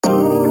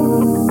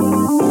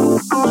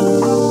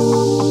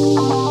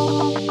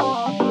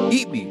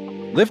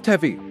Lift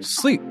heavy,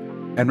 sleep,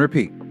 and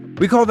repeat.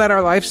 We call that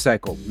our life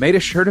cycle, made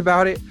a shirt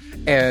about it,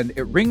 and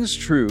it rings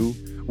true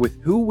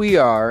with who we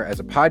are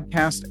as a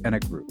podcast and a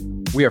group.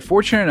 We are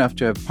fortunate enough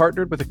to have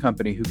partnered with a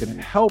company who can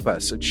help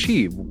us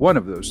achieve one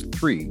of those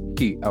three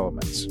key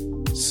elements: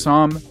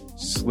 Som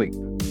Sleep.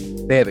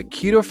 They have a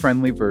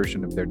keto-friendly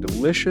version of their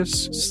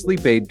delicious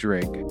sleep aid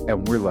drink,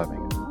 and we're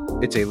loving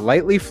it. It's a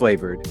lightly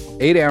flavored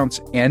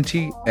 8-ounce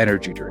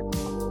anti-energy drink.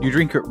 You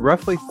drink it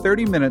roughly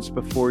 30 minutes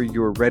before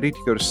you're ready to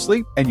go to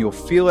sleep, and you'll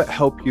feel it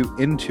help you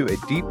into a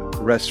deep,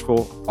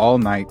 restful,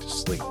 all-night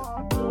sleep.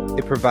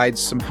 It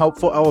provides some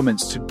helpful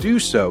elements to do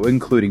so,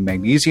 including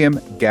magnesium,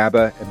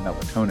 GABA, and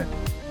melatonin.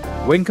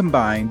 When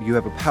combined, you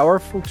have a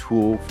powerful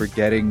tool for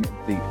getting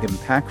the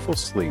impactful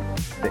sleep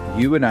that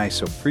you and I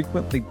so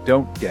frequently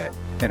don't get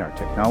in our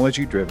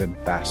technology-driven,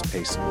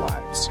 fast-paced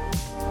lives.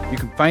 You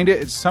can find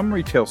it at some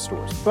retail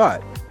stores,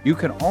 but you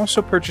can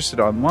also purchase it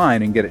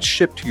online and get it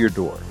shipped to your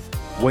door.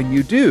 When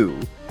you do,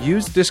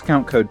 use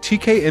discount code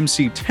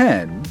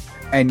TKMC10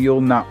 and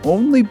you'll not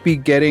only be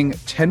getting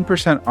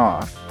 10%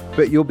 off,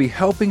 but you'll be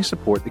helping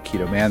support the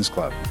Keto Man's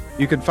Club.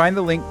 You can find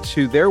the link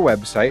to their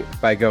website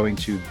by going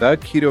to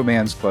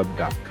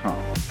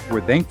theketomansclub.com.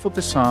 We're thankful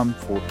to Som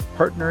for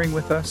partnering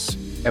with us,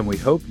 and we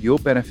hope you'll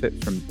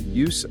benefit from the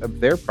use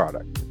of their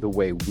product the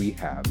way we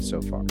have so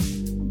far.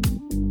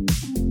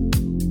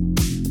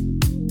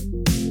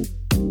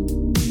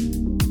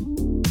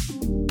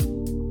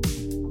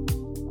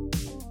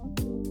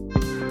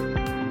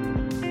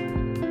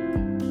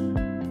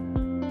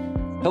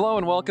 Hello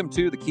and welcome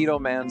to the Keto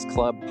Man's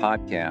Club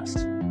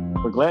podcast.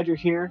 We're glad you're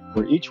here,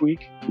 where each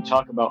week we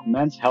talk about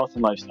men's health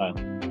and lifestyle.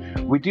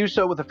 We do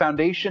so with the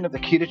foundation of the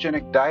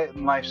ketogenic diet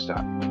and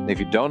lifestyle. If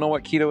you don't know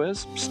what keto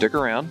is, stick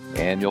around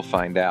and you'll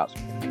find out.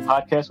 The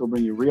podcast will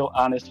bring you real,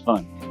 honest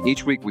fun.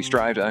 Each week we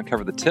strive to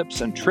uncover the tips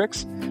and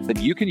tricks that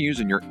you can use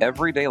in your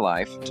everyday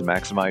life to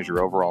maximize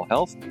your overall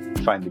health.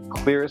 Find the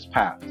clearest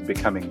path to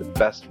becoming the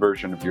best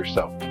version of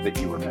yourself that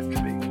you were meant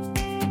to be.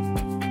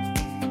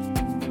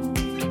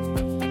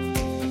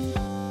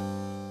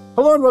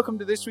 Hello and welcome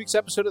to this week's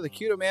episode of the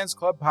Keto Man's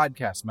Club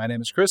podcast. My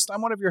name is Chris.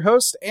 I'm one of your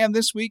hosts, and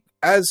this week,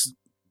 as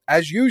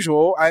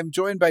usual, I'm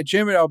joined by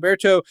Jim and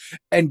Alberto.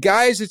 And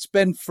guys, it's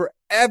been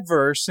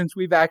forever since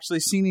we've actually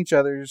seen each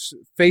other's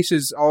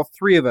faces, all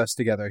three of us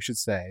together, I should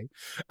say.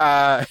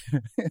 I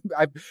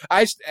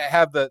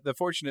have the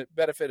fortunate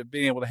benefit of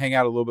being able to hang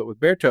out a little bit with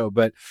Berto,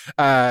 but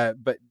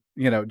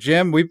you know,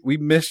 Jim, we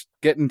missed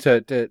getting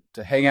to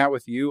hang out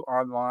with you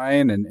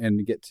online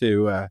and get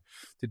to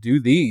do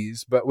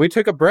these, but we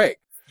took a break.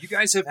 You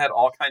guys have had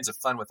all kinds of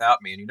fun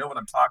without me, and you know what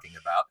I'm talking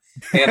about.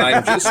 And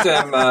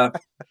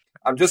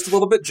I'm just a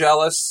little bit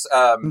jealous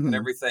and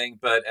everything.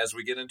 But as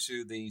we get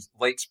into the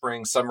late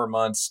spring, summer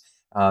months,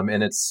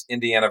 and it's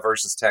Indiana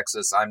versus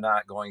Texas, I'm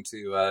not going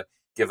to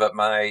give up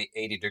my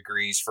 80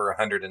 degrees for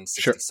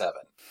 167.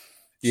 Sure.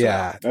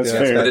 Yeah, that's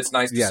fair. But it's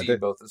nice to see you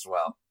both as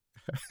well.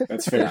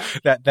 That's fair.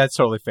 That's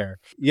totally fair.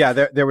 Yeah,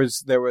 there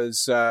was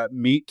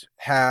meat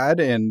had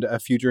and a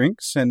few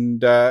drinks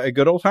and a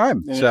good old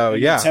time. So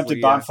a attempted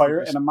bonfire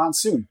and a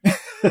monsoon.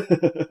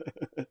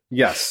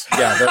 Yes,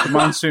 yeah, the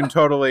monsoon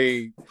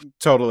totally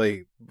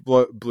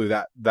blew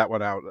that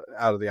one out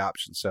of the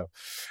option. So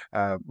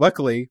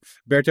luckily,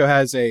 Berto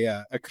has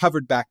a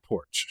covered back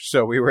porch,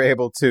 so we were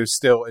able to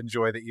still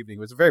enjoy the evening.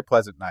 It was a very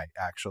pleasant night,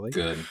 actually.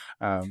 Good.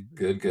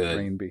 Good.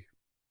 Rain be.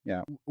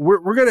 Yeah,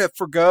 we're gonna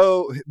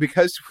forgo,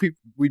 because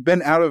we've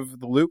been out of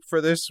the loop for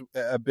this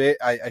a bit.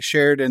 I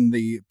shared in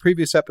the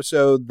previous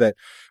episode that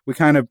we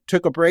kind of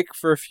took a break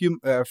for a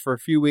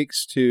few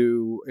weeks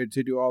to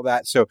do all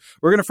that. So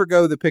we're gonna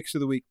forgo the picks of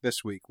the week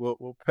this week.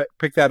 We'll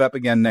pick that up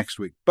again next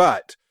week.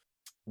 But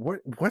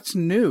what's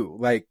new?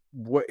 Like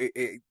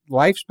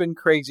life's been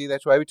crazy.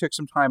 That's why we took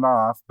some time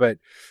off. But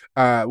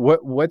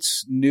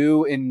what's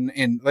new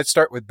in? Let's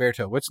start with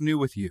Berto. What's new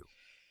with you?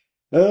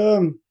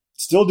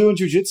 Still doing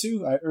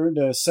jiu-jitsu. I earned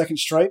a second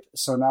stripe,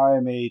 so now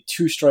I'm a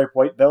 2-stripe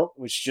white belt,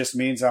 which just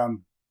means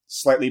I'm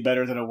slightly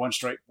better than a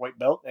 1-stripe white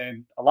belt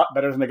and a lot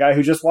better than the guy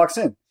who just walks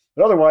in.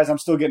 But otherwise, I'm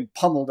still getting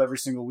pummeled every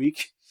single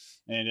week.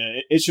 And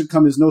it should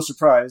come as no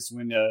surprise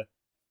when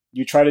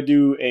you try to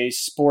do a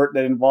sport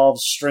that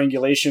involves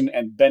strangulation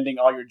and bending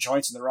all your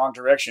joints in the wrong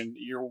direction.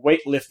 Your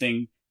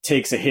weightlifting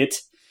takes a hit.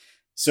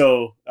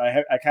 So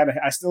I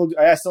still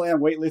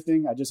am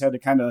weightlifting. I just had to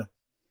kind of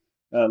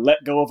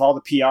let go of all the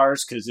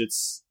PRs because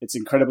it's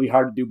incredibly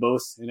hard to do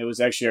both. And it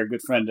was actually our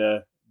good friend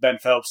Ben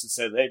Phelps that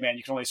said, "Hey man,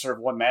 you can only serve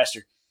one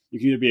master. You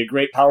can either be a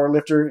great power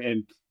lifter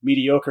and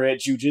mediocre at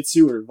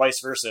jiu-jitsu or vice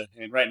versa."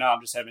 And right now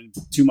I'm just having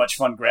too much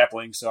fun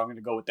grappling, so I'm going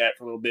to go with that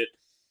for a little bit,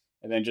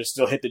 and then just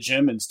still hit the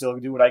gym and still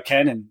do what I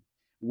can and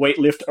weight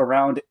lift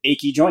around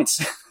achy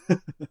joints.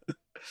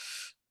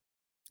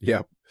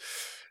 Yep,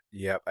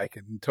 I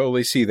can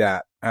totally see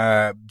that.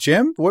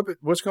 Jim,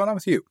 what's going on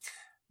with you?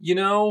 You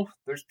know,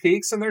 there's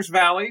peaks and there's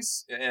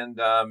valleys,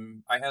 and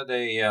I had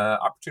a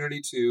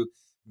opportunity to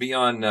be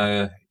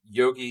on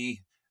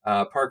Yogi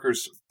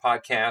Parker's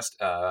podcast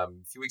a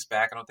few weeks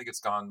back. I don't think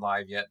it's gone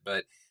live yet,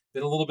 but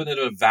been a little bit in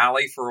a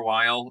valley for a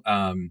while.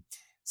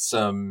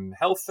 some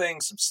health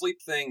things, some sleep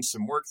things,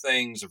 some work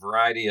things, a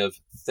variety of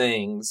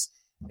things,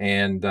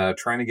 and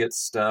trying to get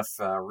stuff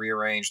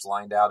rearranged,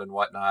 lined out, and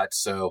whatnot.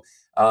 So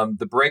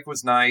the break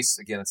was nice.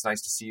 Again, it's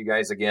nice to see you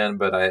guys again,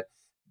 but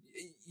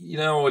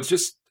it's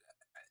just,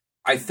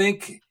 I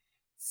think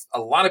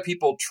a lot of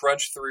people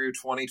trudged through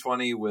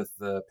 2020 with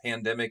the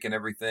pandemic and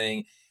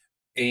everything,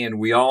 and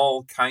we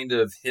all kind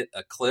of hit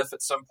a cliff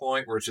at some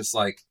point where it's just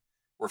like,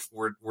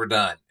 we're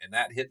done. And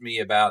that hit me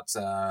about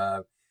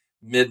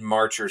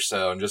mid-March or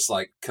so, and just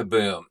like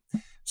kaboom.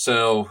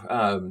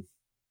 So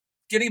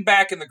getting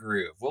back in the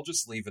groove, we'll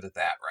just leave it at that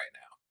right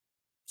now.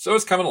 So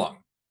it's coming along.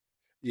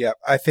 Yeah,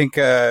 I think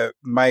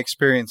my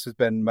experience has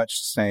been much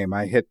the same.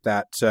 I hit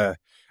that,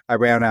 I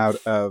ran out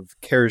of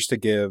cares to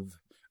give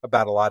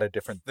about a lot of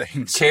different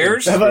things.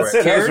 Cares? Cares?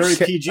 Very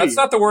PG. That's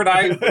not the word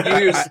I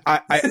use.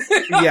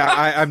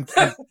 I'm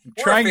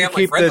trying to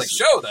keep this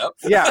show, though.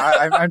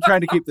 I'm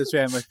trying to keep this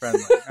family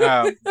friendly.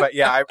 But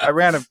yeah, I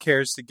ran out of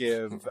cares to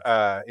give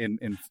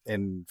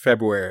in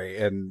February,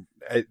 and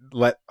I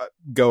let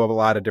go of a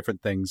lot of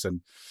different things,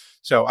 and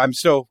so I'm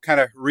still kind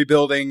of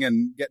rebuilding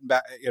and getting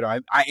back.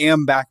 I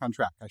am back on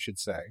track, I should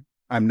say.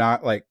 I'm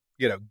not like,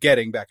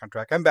 getting back on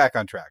track. I'm back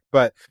on track,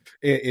 but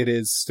it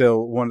is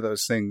still one of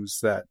those things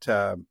that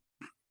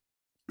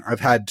I've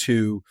had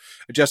to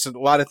adjust a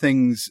lot of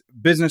things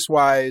business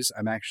wise.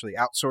 I'm actually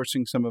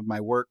outsourcing some of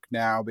my work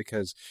now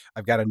because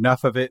I've got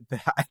enough of it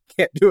that I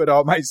can't do it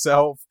all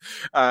myself.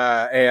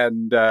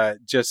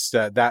 That's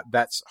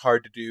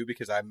hard to do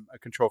because I'm a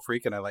control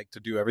freak and I like to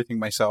do everything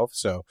myself.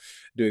 So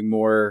doing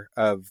more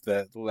of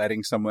the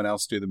letting someone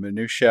else do the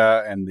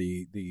minutia and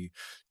the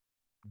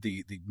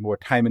more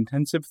time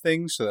intensive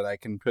things so that I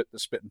can put the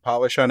spit and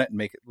polish on it and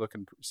make it look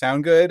and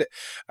sound good.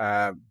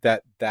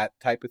 That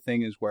type of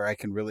thing is where I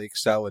can really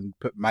excel and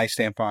put my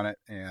stamp on it.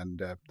 And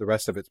the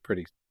rest of it's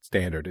pretty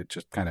standard. It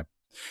just kind of,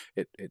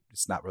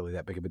 it's not really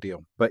that big of a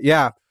deal, but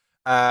yeah,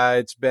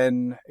 it's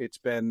been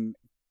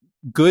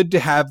good to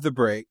have the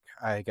break.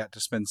 I got to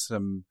spend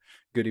some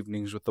good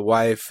evenings with the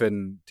wife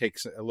and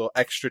takes a little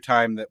extra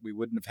time that we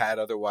wouldn't have had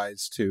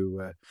otherwise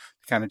to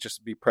kind of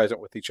just be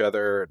present with each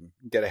other and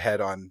get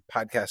ahead on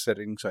podcast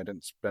editing. So I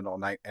didn't spend all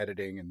night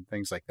editing and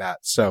things like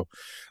that. So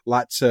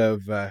lots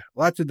of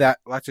that,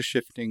 lots of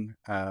shifting.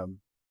 But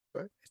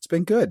it's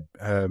been good.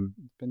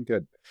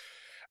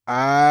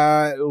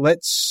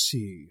 Let's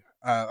see.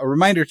 A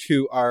reminder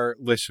to our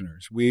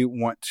listeners, we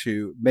want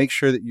to make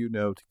sure that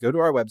to go to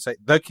our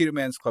website,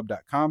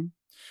 theketomansclub.com.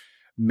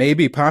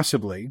 Maybe,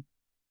 possibly,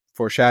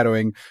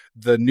 foreshadowing,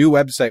 the new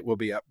website will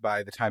be up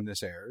by the time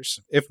this airs.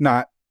 If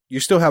not,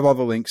 you still have all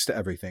the links to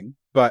everything,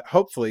 but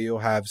hopefully you'll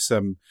have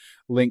some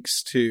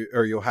links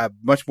or you'll have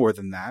much more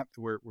than that.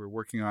 We're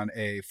working on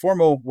a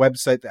formal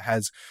website that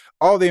has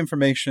all the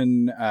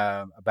information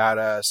about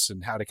us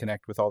and how to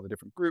connect with all the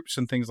different groups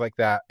and things like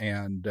that.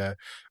 And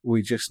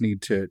we just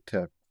need to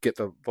get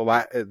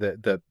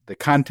the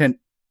content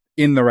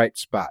in the right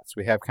spots.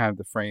 We have kind of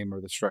the frame or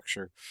the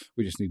structure.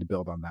 We just need to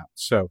build on that.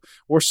 So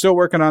we're still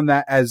working on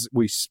that as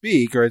we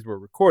speak or as we're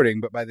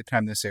recording, but by the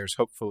time this airs,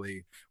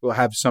 hopefully we'll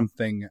have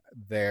something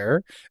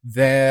there.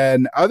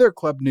 Then other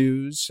club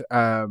news,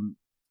 beyond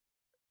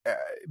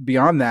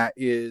that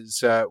is,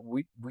 the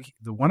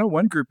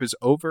 101 group is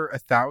over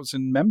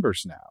 1,000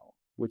 members now,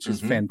 which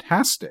is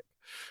fantastic.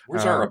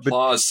 Where's our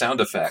applause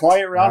sound effect?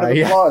 Quiet round of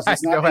applause.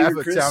 It's not have here,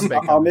 a Chris. sound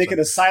bank I'll make it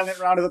a silent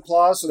round of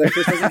applause so that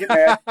Chris doesn't get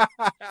mad.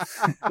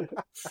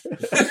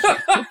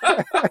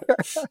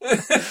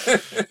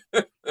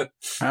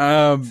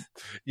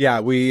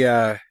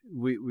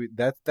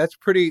 That's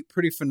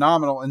pretty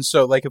phenomenal. And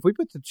so, like, if we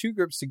put the two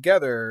groups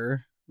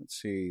together, let's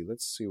see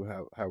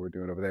how we're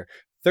doing over there.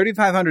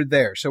 3,500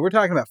 there. So we're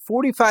talking about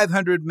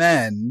 4,500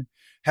 men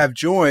have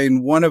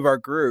joined one of our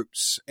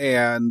groups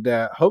and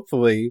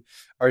hopefully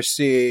are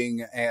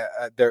seeing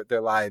their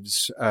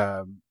lives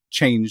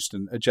changed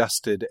and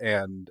adjusted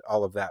and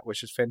all of that,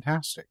 which is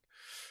fantastic.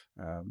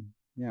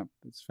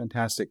 It's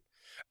fantastic.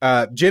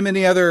 Jim,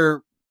 any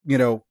other,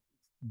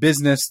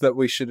 business that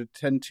we should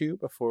attend to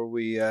before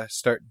we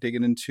start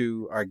digging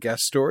into our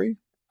guest story?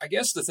 I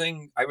guess the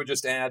thing I would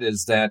just add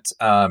is that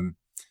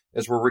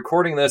as we're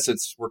recording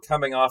this, we're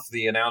coming off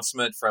the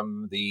announcement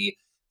from the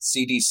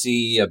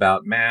CDC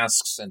about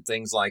masks and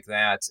things like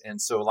that.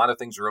 And so a lot of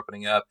things are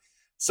opening up.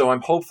 So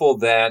I'm hopeful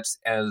that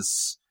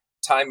as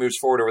time moves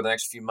forward over the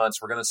next few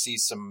months, we're going to see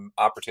some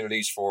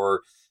opportunities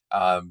for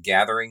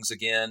gatherings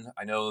again.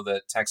 I know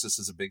that Texas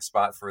is a big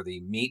spot for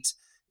the MEET,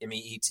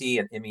 M-E-E-T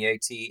and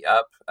M-E-A-T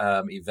up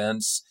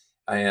events.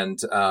 And,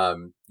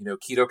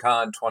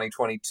 KetoCon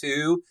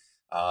 2022.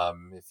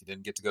 If you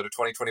didn't get to go to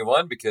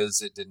 2021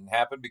 because it didn't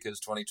happen because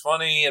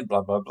 2020 and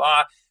blah, blah,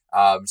 blah.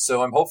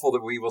 So I'm hopeful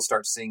that we will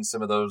start seeing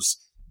some of those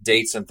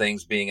dates and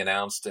things being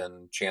announced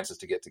and chances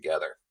to get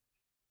together.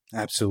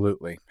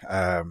 Absolutely.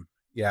 And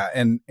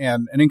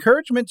an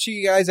encouragement to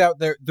you guys out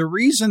there. The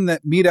reason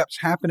that meetups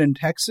happen in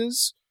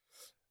Texas,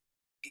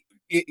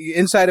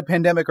 inside a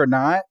pandemic or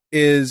not,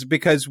 is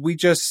because we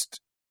just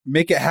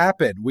make it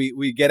happen.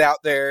 We get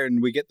out there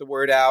and we get the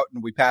word out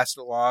and we pass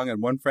it along,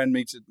 and one friend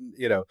meets it,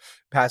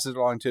 passes it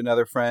along to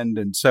another friend.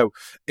 And so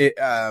it,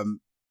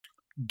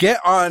 get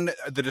on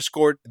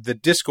the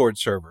Discord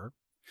server.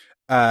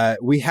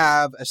 We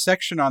have a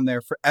section on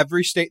there for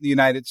every state in the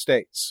United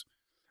States.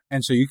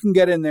 And so you can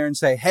get in there and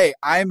say, hey,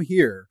 I'm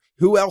here.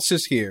 Who else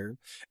is here?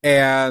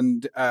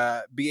 And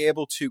be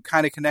able to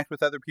kind of connect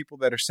with other people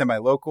that are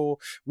semi-local.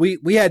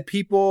 We had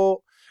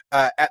people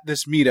at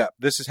this meetup.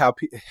 This is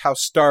how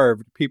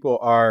starved people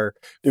are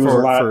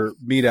for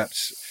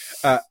meetups.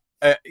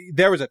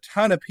 There was a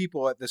ton of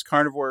people at this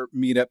carnivore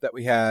meetup that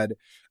we had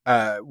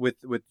with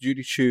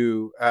Judy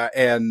Chu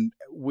and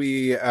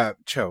we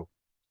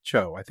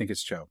Cho, I think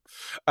it's Cho,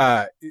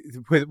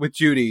 with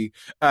Judy,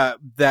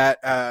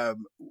 that,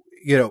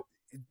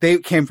 they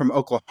came from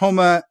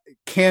Oklahoma,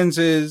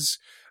 Kansas,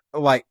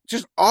 like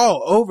just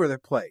all over the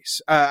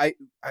place. I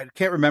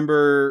can't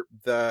remember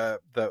the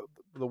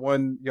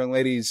one young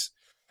lady's,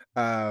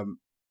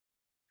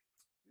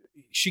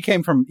 she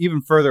came from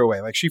even further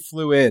away. Like she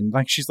flew in,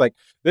 like she's like,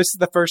 this is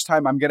the first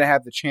time I'm going to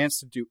have the chance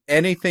to do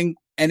anything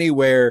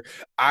anywhere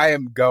I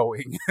am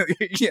going.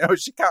 She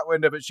got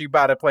wind of it. She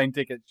bought a plane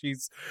ticket.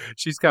 She's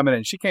coming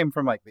in. She came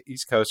from like the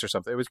East Coast or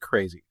something. It was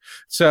crazy.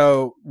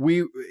 So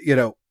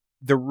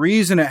the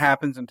reason it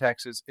happens in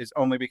Texas is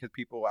only because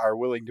people are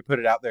willing to put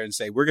it out there and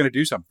say, we're going to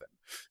do something.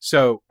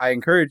 So I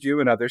encourage you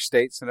in other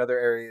states and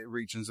other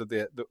regions of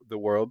the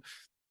world,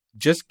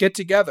 just get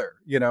together.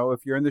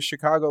 If you're in the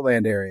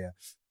Chicagoland area,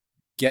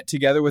 get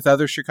together with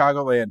other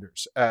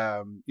Chicagolanders.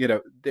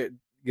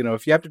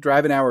 If you have to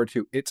drive an hour or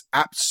two, it's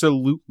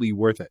absolutely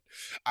worth it.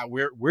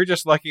 We're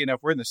just lucky enough.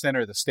 We're in the center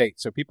of the state,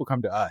 so people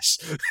come to us.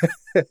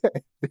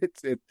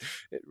 It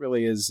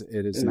really is.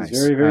 It is nice.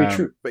 Very, very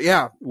true. But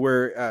yeah,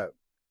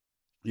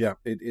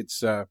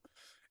 it's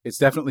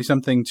definitely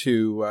something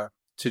to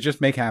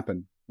just make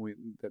happen.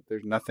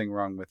 There's nothing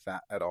wrong with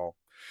that at all.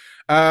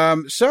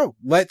 So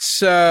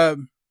let's.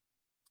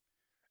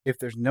 If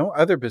there's no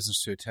other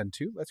business to attend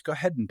to, let's go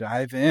ahead and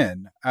dive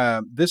in.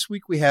 This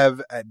week we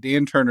have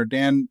Dan Turner.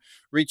 Dan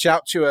reached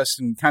out to us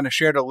and kind of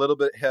shared a little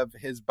bit of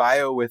his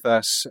bio with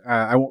us.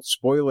 I won't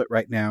spoil it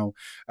right now,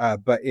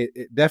 but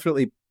it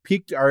definitely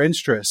piqued our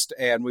interest,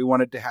 and we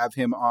wanted to have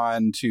him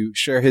on to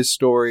share his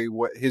story,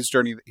 what his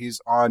journey that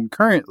he's on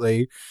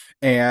currently,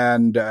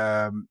 and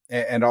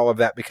all of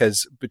that,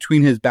 because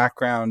between his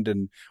background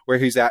and where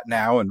he's at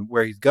now and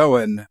where he's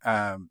going,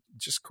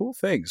 just cool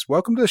things.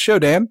 Welcome to the show,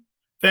 Dan.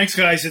 Thanks,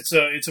 guys. It's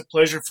a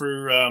pleasure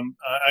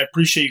I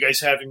appreciate you guys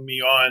having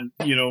me on.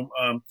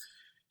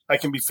 I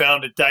can be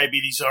found at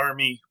Diabetes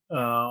Army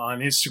on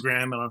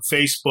Instagram and on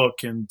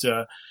Facebook. And,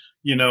 the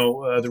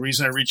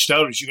reason I reached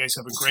out is you guys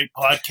have a great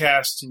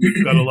podcast and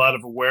you've got a lot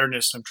of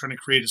awareness. I'm trying to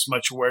create as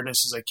much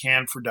awareness as I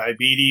can for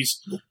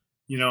diabetes.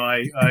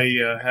 I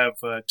have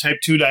type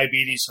 2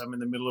 diabetes. I'm in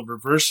the middle of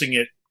reversing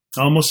it,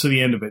 almost to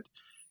the end of it.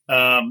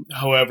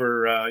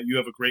 However, you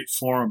have a great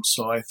forum,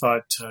 so I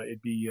thought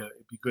it'd be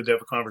good to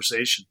have a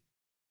conversation.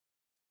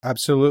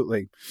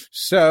 Absolutely.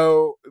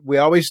 So we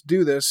always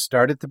do this.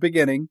 Start at the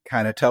beginning.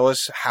 Kind of tell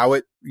us how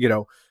it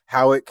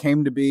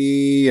came to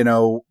be.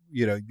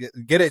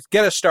 Get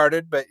us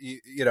started, but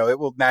it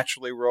will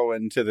naturally roll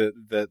into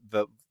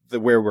the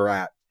where we're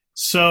at.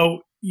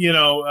 So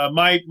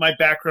my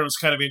background is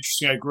kind of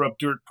interesting. I grew up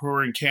dirt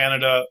poor in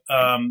Canada,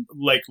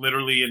 like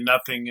literally in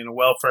nothing, in a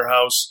welfare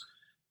house.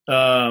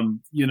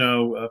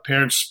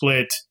 Parents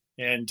split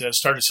and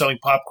started selling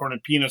popcorn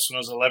and peanuts when I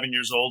was 11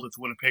 years old at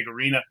the Winnipeg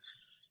Arena.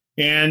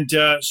 And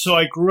so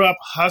I grew up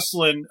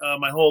hustling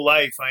my whole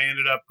life. I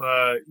ended up,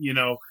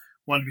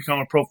 wanted to become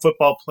a pro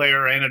football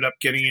player. I ended up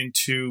getting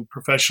into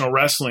professional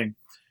wrestling.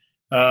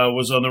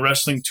 Was on the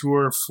wrestling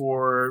tour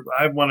for,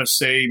 I want to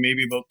say,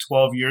 maybe about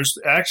 12 years.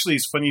 Actually,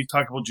 it's funny you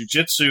talk about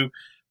jiu-jitsu.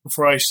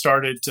 Before I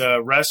started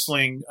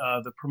wrestling,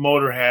 the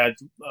promoter had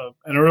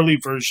an early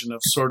version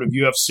of sort of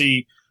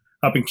UFC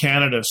up in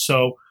Canada.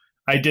 So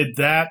I did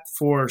that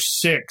for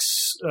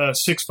six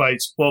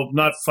fights. Well,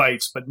 not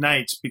fights, but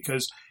nights,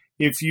 because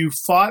if you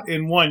fought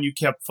in one, you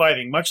kept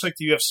fighting, much like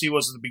the UFC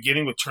was at the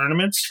beginning with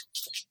tournaments.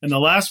 And the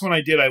last one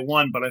I did, I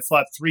won, but I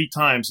fought 3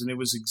 times, and it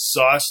was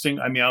exhausting.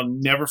 I mean, I'll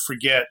never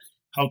forget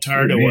how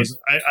tired I was.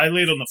 I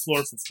laid on the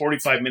floor for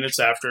 45 minutes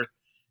after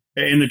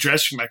in the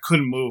dressing room. I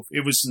couldn't move.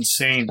 It was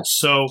insane.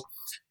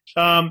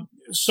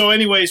 So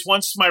anyways,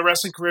 once my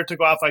wrestling career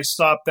took off, I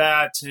stopped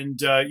that and,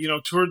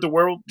 toured the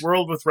world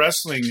with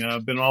wrestling.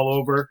 Been all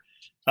over,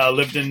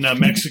 lived in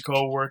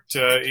Mexico, worked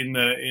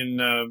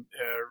in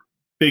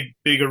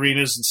big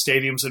arenas and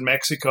stadiums in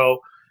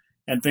Mexico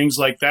and things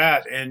like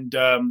that. And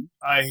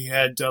I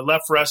had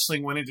left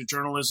wrestling, went into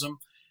journalism.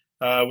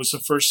 Was the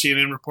first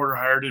CNN reporter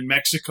hired in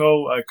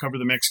Mexico. I covered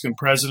the Mexican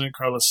president,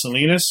 Carlos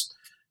Salinas.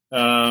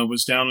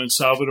 Was down in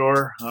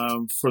Salvador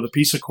for the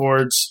peace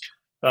accords.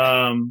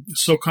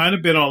 So kind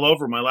of been all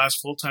over. My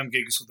last full-time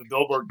gig is with the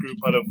Billboard Group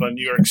out of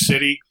New York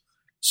City.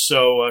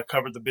 So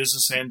covered the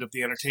business end of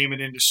the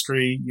entertainment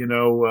industry,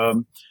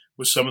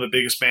 with some of the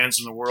biggest bands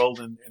in the world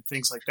and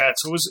things like that.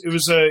 So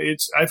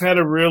I've had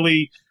a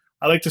really,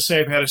 I like to say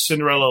I've had a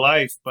Cinderella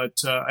life, but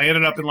I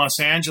ended up in Los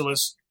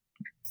Angeles,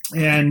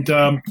 and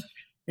I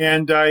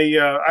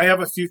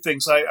have a few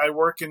things. I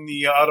work in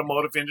the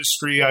automotive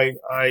industry. I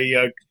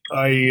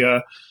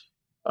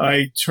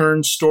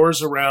turn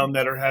stores around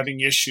that are having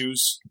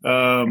issues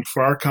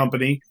for our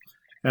company,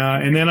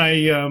 and then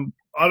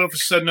all of a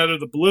sudden, out of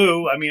the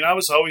blue, I mean, I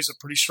was always a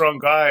pretty strong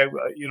guy.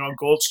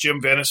 Gold's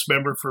Gym Venice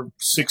member for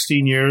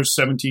 16 years,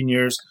 17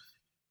 years.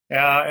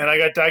 And I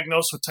got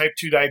diagnosed with type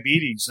 2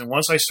 diabetes. And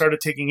once I started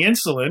taking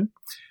insulin,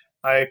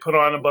 I put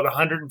on about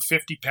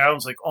 150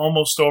 pounds, like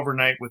almost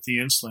overnight with the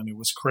insulin. It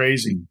was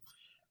crazy. Mm.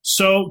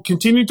 So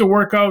continued to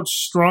work out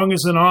strong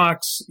as an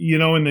ox,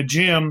 in the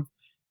gym.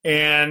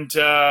 And,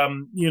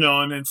 and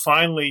then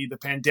finally the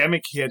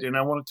pandemic hit, and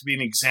I wanted to be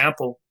an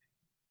example.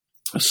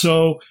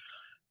 So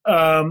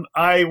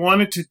I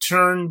wanted to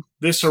turn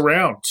this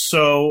around.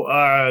 So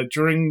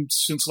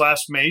since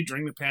last May,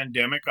 during the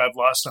pandemic, I've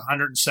lost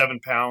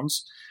 107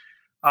 pounds.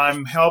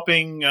 I'm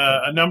helping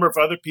a number of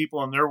other people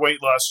on their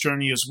weight loss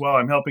journey as well.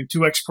 I'm helping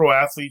 2 ex-pro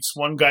athletes.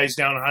 One guy's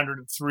down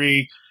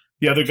 103.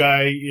 The other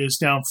guy is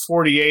down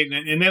 48.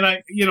 And then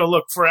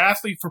look, for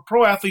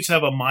pro athletes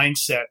have a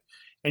mindset.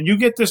 And you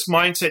get this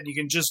mindset and you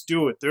can just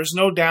do it. There's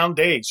no down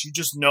days. You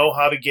just know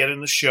how to get in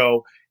the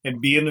show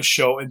and be in the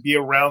show and be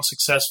around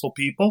successful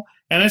people.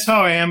 And that's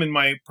how I am in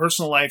my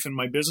personal life and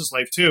my business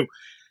life too.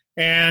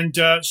 And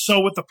so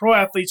with the pro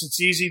athletes,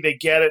 it's easy. They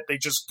get it. They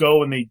just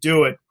go and they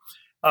do it.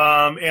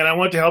 And I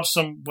want to help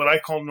some what I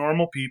call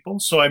normal people.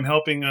 So I'm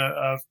helping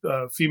a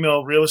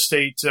female real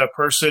estate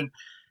person.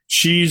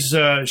 She's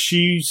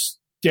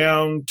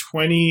down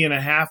 20 and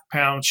a half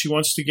pounds. She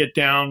wants to get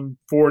down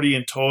 40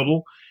 in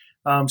total.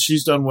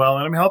 She's done well.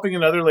 And I'm helping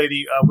another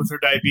lady with her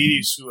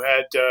diabetes who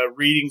had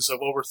readings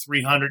of over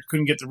 300,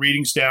 couldn't get the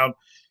readings down.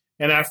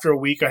 And after a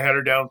week, I had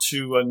her down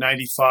to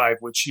 95,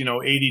 which,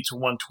 80 to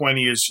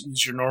 120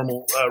 is your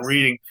normal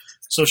reading.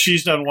 So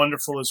she's done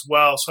wonderful as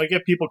well. So I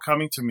get people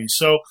coming to me.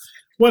 So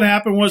what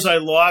happened was I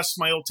lost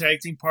my old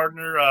tag team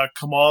partner,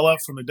 Kamala,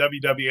 from the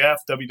WWF,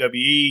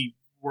 WWE,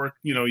 worked,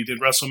 he did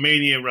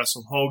WrestleMania,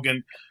 wrestled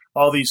Hogan,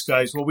 all these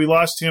guys. Well, we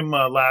lost him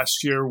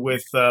last year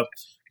with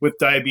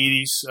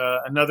diabetes.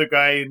 Another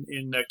guy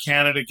in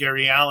Canada,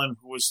 Gary Allen,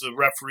 who was the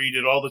referee,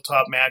 did all the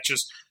top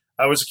matches.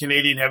 I was a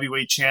Canadian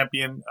heavyweight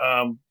champion.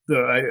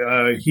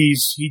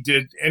 He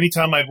did,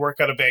 anytime I'd work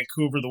out of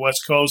Vancouver, the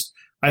West Coast,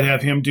 I'd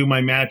have him do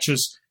my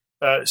matches.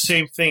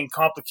 Same thing,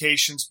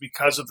 complications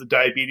because of the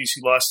diabetes.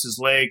 He lost his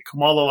leg.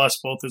 Kamala lost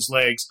both his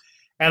legs.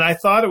 And I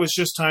thought it was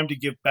just time to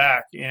give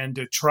back and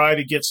to try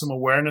to get some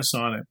awareness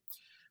on it.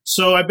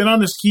 So I've been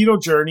on this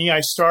keto journey. I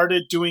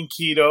started doing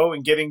keto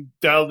and getting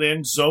dialed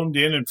in, zoned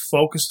in, and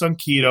focused on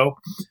keto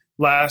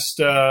last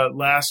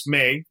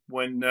May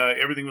when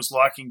everything was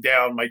locking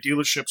down. My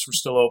dealerships were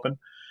still open.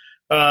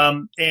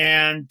 I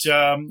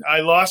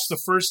lost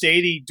the first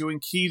 80 doing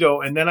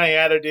keto, and then I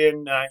added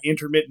in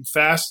intermittent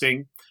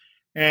fasting.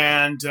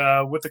 And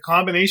with the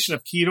combination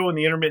of keto and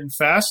the intermittent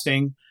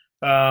fasting,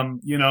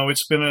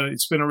 it's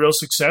been a real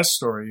success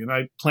story, and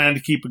I plan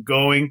to keep it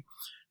going.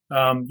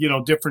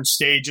 Different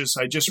stages.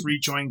 I just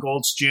rejoined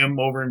Gold's Gym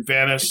over in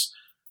Venice.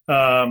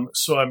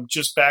 So I'm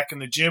just back in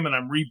the gym and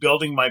I'm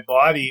rebuilding my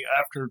body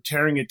after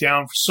tearing it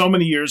down for so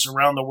many years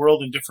around the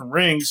world in different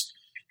rings.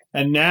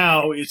 And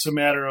now it's a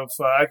matter of,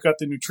 I've got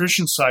the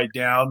nutrition side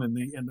down and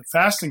the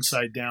fasting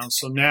side down.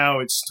 So now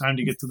it's time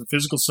to get to the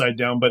physical side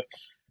down. But,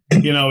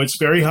 it's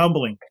very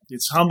humbling.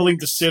 It's humbling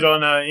to sit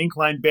on an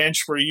incline bench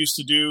where I used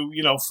to do,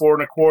 4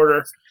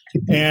 1/4.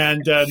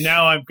 And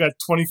now I've got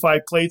 25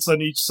 plates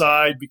on each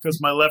side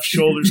because my left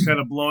shoulder's kind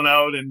of blown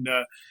out and,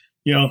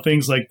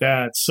 things like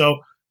that. So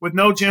with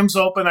no gyms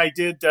open, I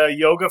did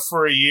yoga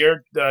for a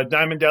year,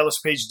 Diamond Dallas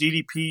Page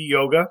DDP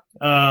yoga.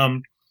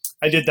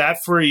 I did that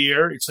for a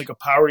year. It's like a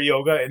power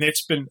yoga, and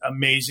it's been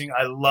amazing.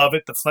 I love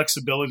it. The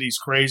flexibility is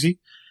crazy.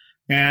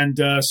 And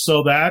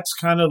so that's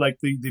kind of like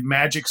the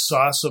magic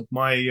sauce of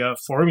my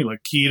formula,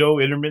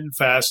 keto, intermittent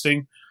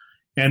fasting,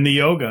 and the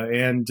yoga.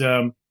 And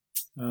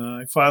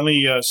I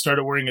finally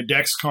started wearing a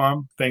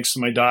Dexcom, thanks to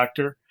my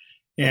doctor.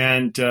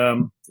 And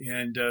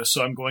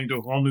so I'm going to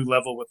a whole new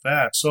level with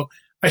that. So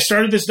I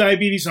started this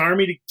diabetes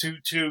army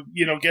to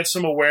get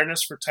some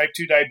awareness for type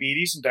 2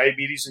 diabetes and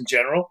diabetes in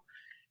general.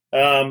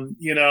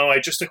 I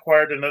just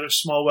acquired another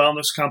small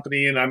wellness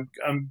company, and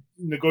I'm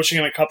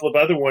negotiating a couple of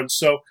other ones.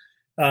 So,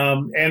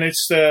 and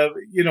it's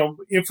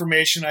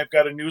information. I've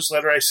got a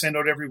newsletter I send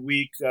out every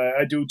week.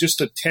 I do just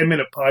a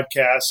 10-minute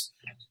podcast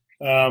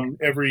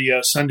every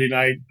Sunday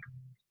night.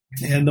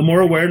 And the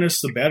more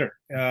awareness, the better.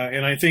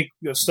 And I think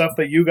the stuff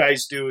that you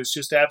guys do is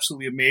just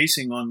absolutely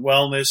amazing on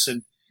wellness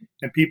and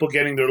people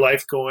getting their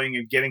life going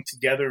and getting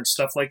together and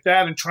stuff like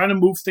that and trying to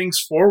move things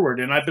forward.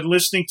 And I've been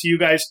listening to you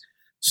guys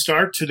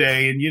start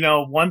today. And,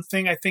 one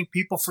thing I think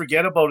people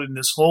forget about in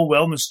this whole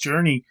wellness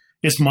journey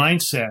is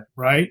mindset,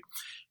 right?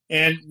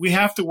 And we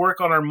have to work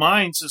on our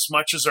minds as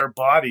much as our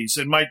bodies.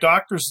 And my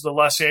doctor's the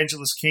Los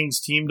Angeles Kings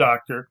team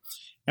doctor.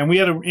 And we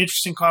had an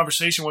interesting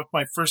conversation with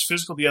my first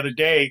physical the other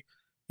day.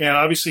 And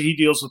obviously he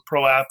deals with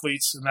pro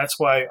athletes, and that's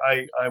why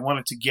I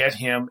wanted to get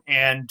him.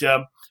 And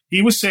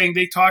he was saying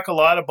they talk a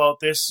lot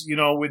about this, you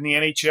know, with the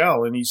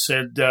NHL. And he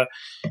said,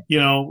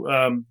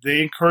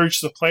 they encourage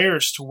the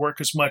players to work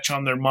as much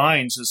on their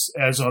minds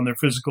as on their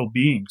physical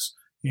beings.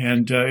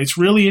 And it's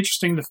really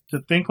interesting to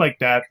think like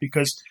that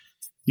because,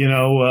 you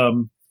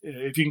know,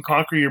 if you can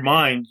conquer your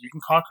mind, you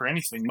can conquer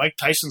anything. Mike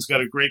Tyson's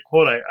got a great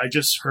quote. I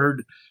just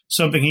heard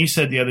something he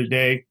said the other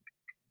day.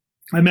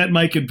 I met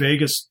Mike in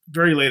Vegas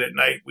very late at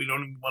night. We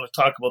don't even want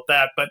to talk about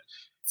that, but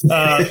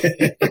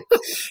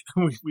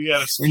we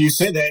had when you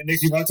say that, it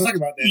makes you want to talk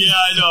about that. Yeah,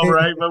 I know,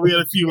 right? But we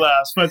had a few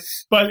laughs.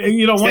 But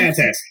you know,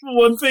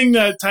 one thing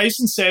that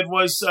Tyson said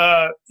was,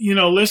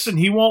 listen,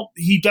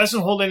 he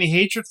doesn't hold any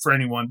hatred for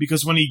anyone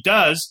because when he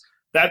does,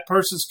 that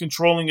person's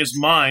controlling his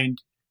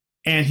mind,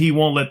 and he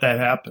won't let that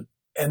happen.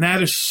 And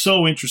that is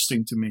so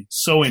interesting to me.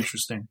 So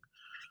interesting.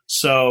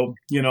 So,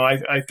 you know,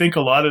 I think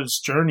a lot of this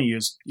journey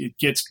it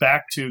gets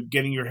back to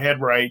getting your head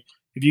right.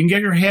 If you can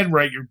get your head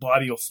right, your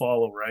body will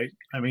follow, right?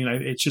 I mean,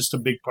 it's just a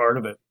big part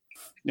of it.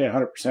 Yeah,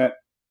 100%.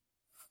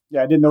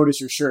 Yeah, I didn't notice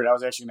your shirt. I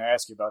was actually going to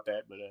ask you about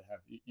that, but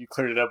you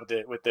cleared it up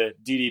with the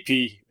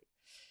DDP.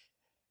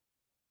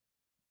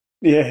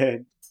 Yeah,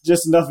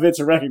 just enough of it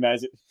to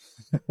recognize it.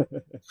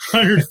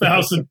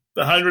 100,000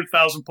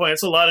 points.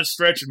 That's a lot of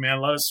stretching, man.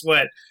 A lot of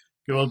sweat.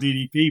 Good old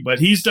DDP. But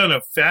he's done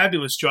a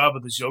fabulous job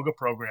with his yoga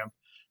program.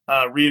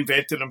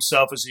 Reinvented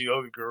himself as a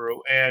yoga guru.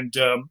 And,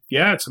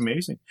 it's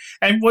amazing.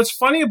 And what's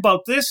funny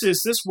about this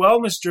is this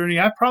wellness journey,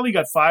 I've probably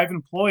got 5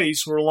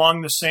 employees who are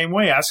along the same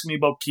way, asking me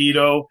about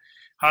keto.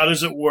 How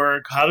does it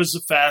work? How does the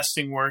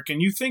fasting work?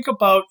 And you think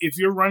about if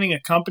you're running a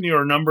company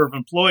or a number of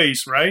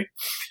employees, right?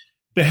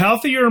 The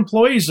healthier your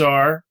employees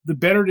are, the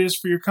better it is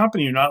for your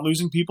company. You're not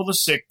losing people to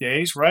sick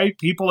days, right?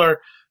 People are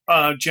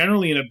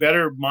generally in a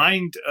better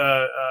mind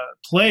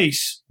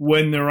place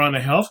when they're on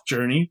a health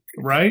journey,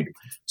 right?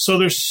 So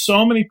there's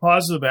so many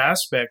positive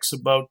aspects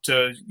about,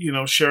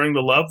 sharing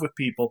the love with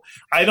people.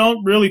 I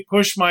don't really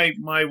push my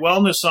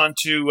wellness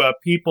onto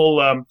people,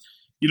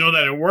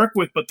 that I work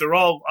with, but they're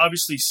all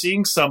obviously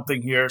seeing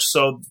something here.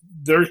 So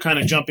they're kind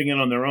of jumping in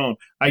on their own.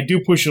 I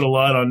do push it a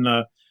lot on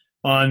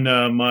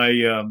my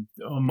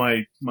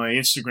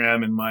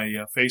Instagram and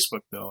my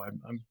Facebook, though.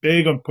 I'm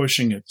big on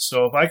pushing it.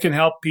 So if I can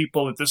help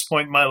people at this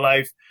point in my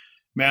life,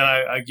 man,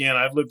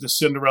 I've lived a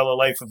Cinderella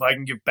life. If I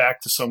can give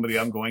back to somebody,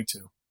 I'm going to.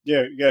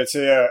 Yeah, you got to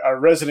say our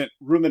resident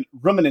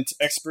ruminant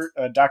expert,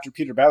 Dr.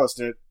 Peter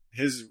Ballister,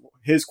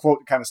 his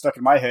quote kind of stuck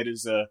in my head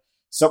is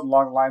something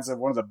along the lines of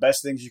one of the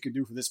best things you can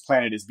do for this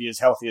planet is be as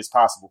healthy as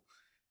possible.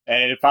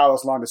 And it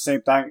follows along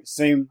the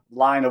same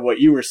line of what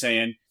you were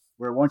saying,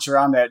 where once you're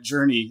on that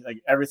journey, like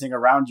everything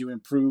around you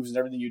improves and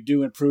everything you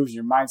do improves,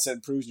 your mindset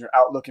improves, and your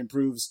outlook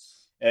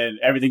improves, and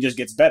everything just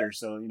gets better.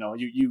 So,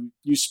 you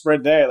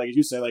spread that, like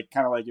you say, like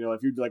kind of like,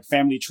 if you're like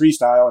family tree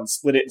style and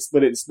split it and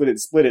split it and split it and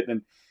split it,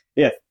 then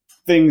yeah,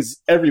 things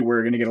everywhere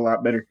are going to get a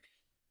lot better.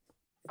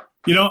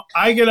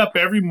 I get up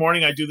every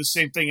morning. I do the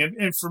same thing.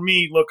 And for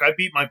me, look, I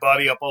beat my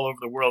body up all over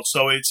the world.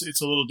 So it's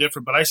a little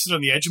different, but I sit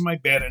on the edge of my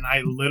bed and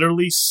I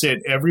literally sit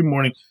every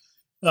morning.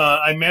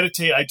 I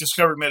meditate. I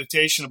discovered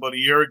meditation about a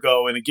year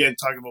ago. And again,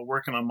 talking about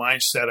working on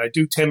mindset, I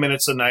do 10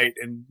 minutes a night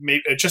and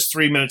maybe just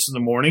 3 minutes in the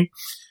morning.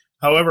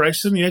 However, I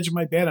sit on the edge of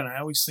my bed and I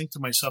always think to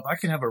myself, I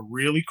can have a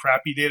really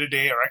crappy day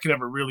today, or I can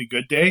have a really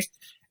good day.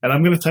 And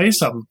I'm going to tell you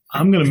something.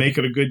 I'm going to make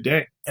it a good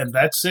day. And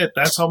that's it.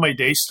 That's how my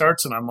day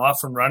starts. And I'm off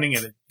and running,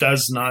 and it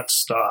does not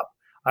stop.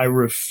 I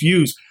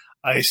refuse.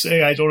 I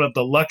say I don't have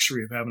the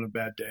luxury of having a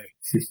bad day.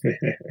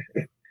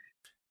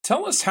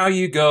 Tell us how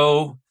you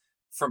go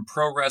from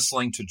pro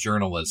wrestling to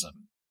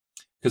journalism.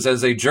 Because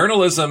as a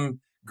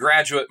journalism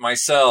graduate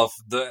myself,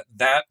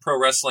 that pro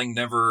wrestling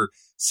never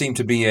seemed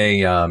to be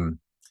an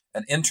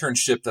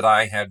internship that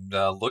I had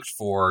looked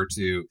for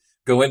to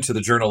go into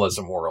the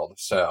journalism world.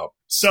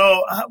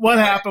 So what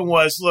happened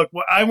was, look,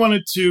 I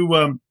wanted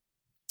to,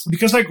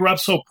 because I grew up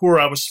so poor,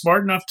 I was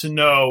smart enough to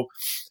know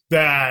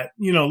that,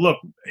 look,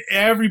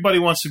 everybody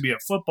wants to be a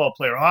football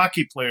player,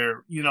 hockey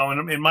player,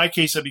 and in my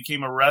case, I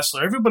became a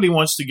wrestler. Everybody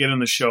wants to get in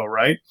the show,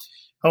 right?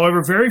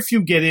 However, very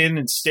few get in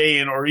and stay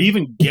in, or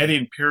even get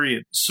in,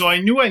 period. So I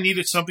knew I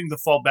needed something to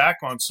fall back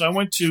on. So I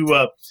went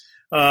to,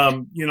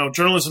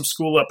 journalism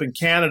school up in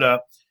Canada,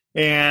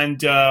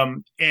 and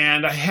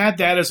I had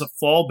that as a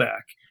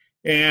fallback.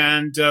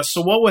 And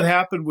so what would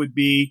happen would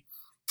be,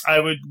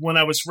 when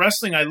I was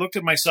wrestling, I looked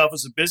at myself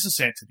as a business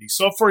entity.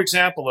 So, for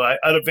example,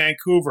 out of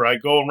Vancouver, I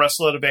go and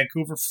wrestle out of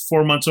Vancouver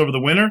for 4 months over the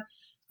winter.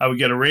 I would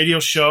get a radio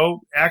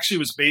show. Actually,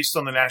 it was based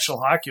on the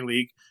National Hockey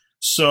League.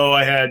 So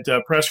I had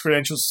press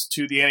credentials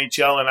to the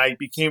NHL, and I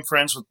became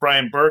friends with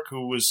Brian Burke,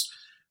 who was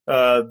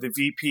the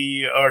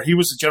VP, or he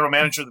was the general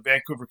manager of the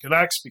Vancouver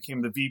Canucks,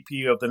 became the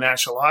VP of the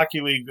National Hockey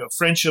League, a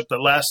friendship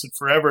that lasted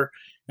forever.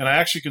 And I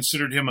actually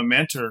considered him a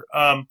mentor.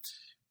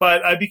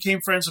 But I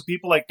became friends with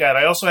people like that.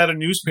 I also had a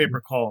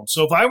newspaper column.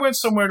 So if I went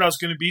somewhere and I was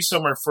going to be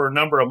somewhere for a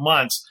number of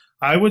months,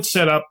 I would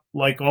set up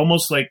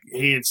almost like,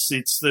 hey, it's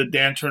the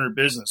Dan Turner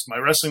business. My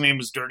wrestling name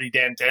was Dirty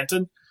Dan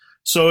Denton.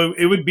 So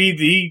it would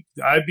be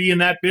I'd be in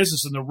that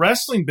business. And the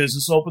wrestling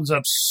business opens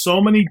up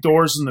so many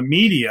doors in the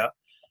media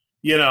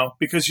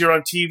because you're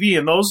on TV.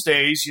 In those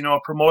days, a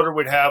promoter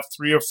would have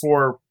 3 or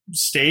 4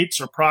 states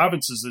or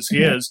provinces as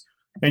his,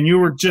 and you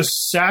were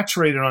just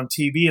saturated on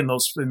TV in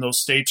those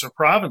states or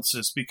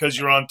provinces because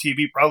you're on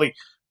TV probably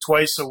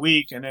twice a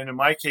week. And then in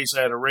my case,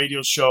 I had a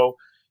radio show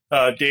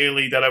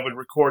daily that I would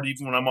record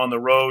even when I'm on the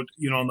road,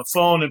 on the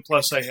phone. And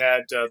plus I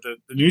had the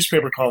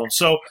newspaper column.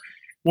 So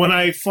when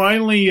I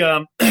finally,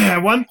 at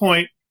one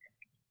point,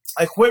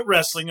 I quit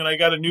wrestling and I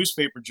got a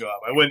newspaper job.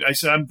 I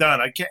said, I'm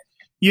done. I can't,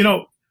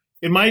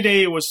 in my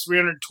day, it was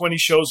 320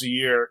 shows a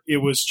year. It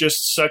was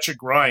just such a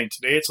grind.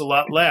 Today, it's a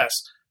lot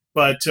less.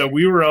 But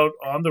we were out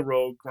on the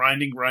road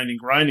grinding.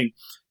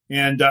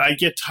 And I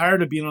get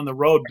tired of being on the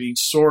road, being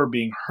sore,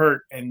 being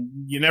hurt, and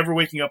you're never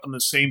waking up in the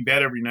same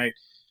bed every night.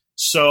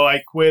 So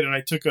I quit and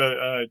I took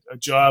a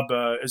job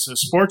as a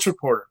sports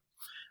reporter.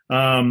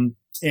 Okay,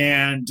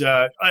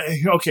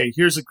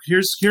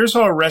 here's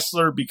how a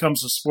wrestler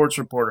becomes a sports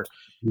reporter.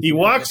 He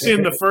walks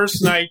in the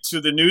first night to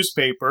the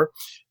newspaper.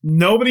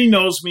 Nobody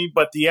knows me,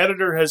 but the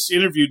editor has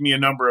interviewed me a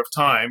number of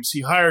times.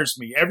 He hires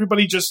me.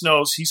 Everybody just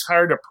knows he's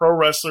hired a pro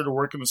wrestler to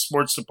work in the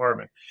sports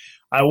department.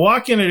 I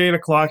walk in at 8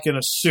 o'clock in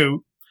a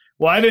suit.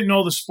 Well, I didn't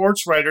know the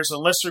sports writers,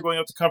 unless they're going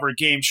out to cover a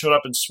game, showed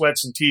up in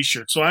sweats and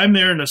T-shirts. So I'm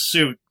there in a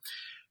suit.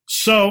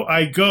 So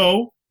I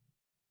go,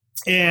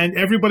 and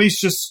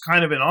everybody's just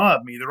kind of in awe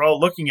of me. They're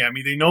all looking at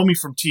me. They know me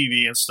from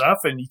TV and stuff,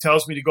 and he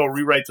tells me to go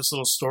rewrite this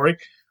little story.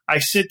 I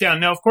sit down.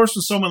 Now, of course,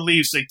 when someone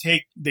leaves,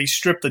 they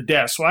strip the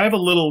desk. So I have a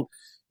little,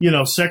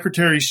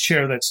 secretary's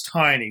chair that's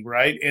tiny,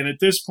 right? And at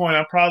this point,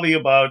 I'm probably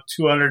about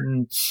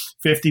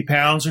 250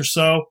 pounds or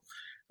so.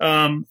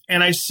 And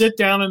I sit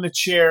down in the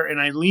chair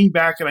and I lean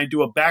back and I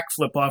do a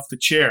backflip off the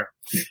chair.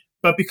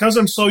 But because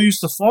I'm so used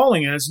to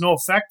falling, it has no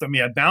effect on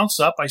me. I bounce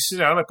up, I sit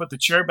down, I put the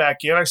chair back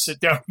in, I sit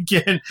down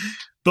again.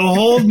 The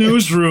whole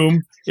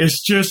newsroom is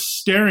just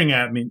staring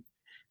at me.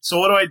 So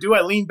what do?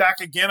 I lean back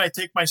again. I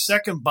take my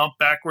second bump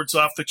backwards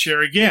off the chair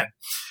again.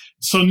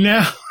 So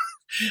now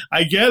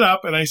I get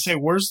up and I say,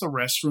 where's the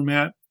restroom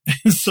at?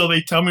 So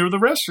they tell me where the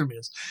restroom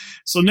is.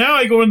 So now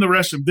I go in the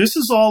restroom. This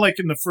is all like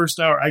in the first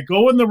hour. I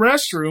go in the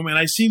restroom and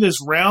I see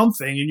this round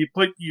thing, and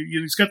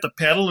it's got the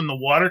pedal and the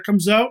water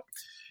comes out.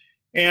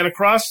 And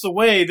across the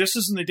way, this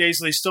is in the days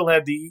they still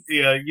had the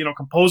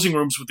composing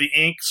rooms with the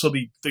ink. So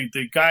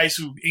the guys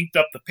who inked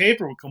up the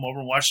paper would come over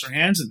and wash their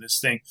hands in this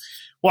thing.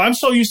 Well, I'm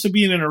so used to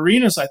being in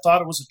arenas, I thought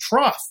it was a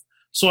trough.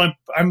 So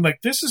I'm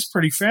like, this is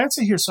pretty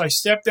fancy here. So I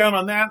step down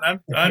on that.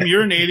 I'm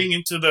urinating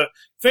into the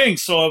thing.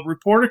 So a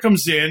reporter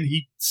comes in.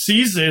 He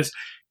sees this.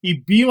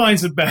 He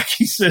beelines it back.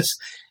 He says,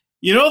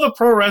 the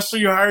pro wrestler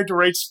you hired to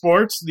write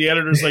sports? The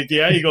editor's like,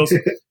 yeah. He goes,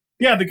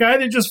 yeah, the guy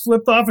that just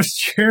flipped off his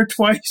chair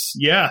twice.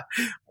 Yeah.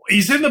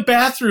 He's in the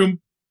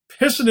bathroom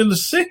pissing in the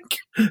sink.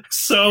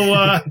 So,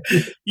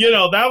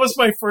 that was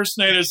my first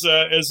night as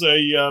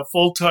a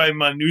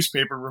full-time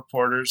newspaper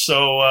reporter.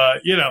 So,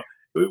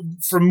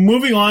 from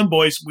moving on,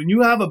 boys, when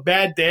you have a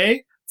bad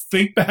day,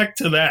 think back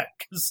to that,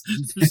 because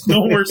there's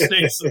no worse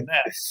days than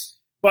that.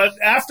 But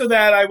after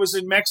that, I was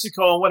in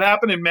Mexico. And what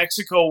happened in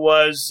Mexico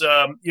was,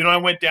 I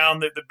went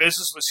down. The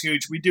business was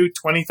huge. We do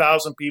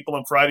 20,000 people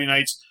on Friday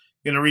nights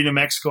in Arena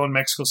Mexico in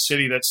Mexico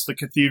City. That's the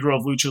Cathedral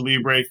of Lucha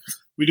Libre.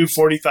 We do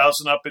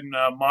 40,000 up in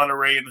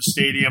Monterrey in the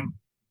stadium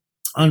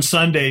on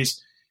Sundays.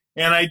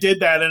 And I did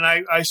that, and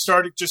I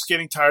started just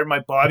getting tired. My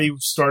body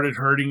started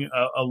hurting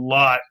a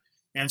lot.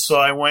 And so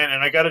I went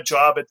and I got a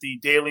job at the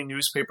daily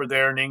newspaper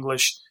there in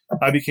English.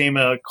 I became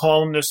a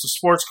columnist, a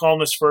sports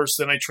columnist first.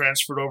 Then I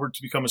transferred over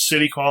to become a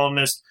city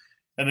columnist.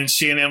 And then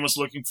CNN was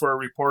looking for a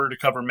reporter to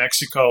cover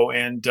Mexico.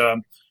 And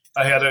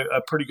I had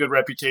a pretty good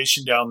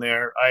reputation down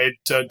there. I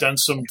had done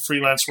some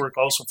freelance work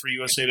also for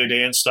USA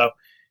Today and stuff.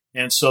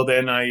 And so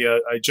then I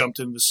jumped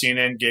into the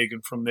CNN gig,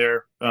 and from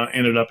there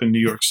ended up in New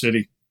York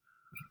City.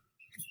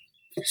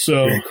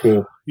 So, very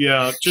cool.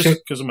 Yeah, just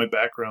because of my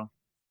background.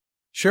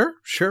 Sure.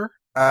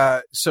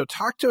 So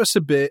talk to us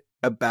a bit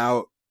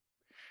about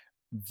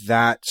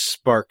that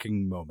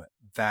sparking moment,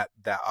 that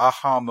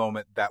aha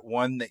moment, that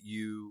one that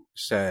you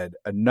said,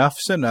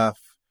 enough's enough.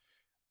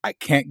 I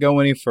can't go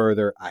any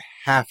further. I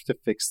have to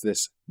fix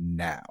this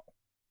now.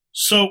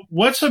 So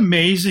what's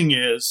amazing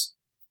is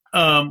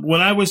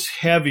when I was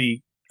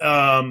heavy,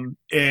 I'm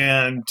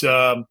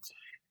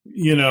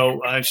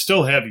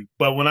still heavy,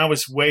 but when I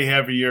was way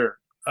heavier,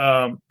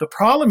 the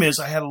problem is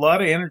I had a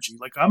lot of energy.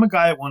 Like, I'm a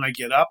guy, when I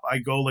get up, I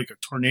go like a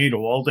tornado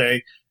all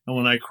day. And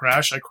when I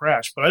crash, I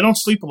crash. But I don't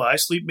sleep a lot. I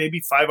sleep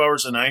maybe 5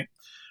 hours a night,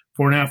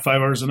 4.5,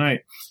 5 hours a night.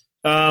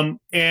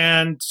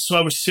 And so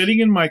I was sitting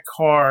in my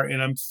car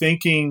and I'm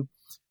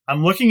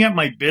looking at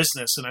my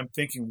business and I'm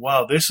thinking,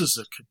 wow, this is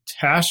a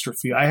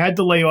catastrophe. I had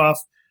to lay off,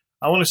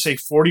 I want to say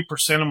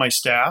 40% of my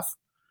staff.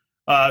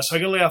 So I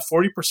got to lay off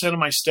 40% of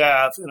my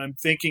staff, and I'm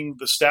thinking,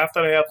 the staff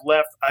that I have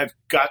left, I've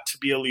got to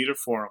be a leader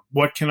for them.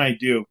 What can I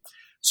do?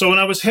 So when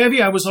I was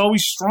heavy, I was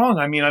always strong.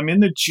 I mean, I'm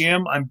in the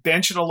gym. I'm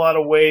benching a lot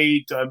of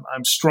weight.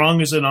 I'm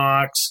strong as an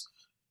ox.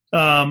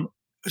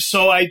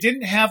 So I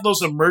didn't have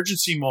those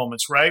emergency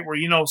moments, right, where,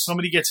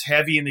 somebody gets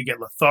heavy and they get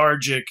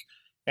lethargic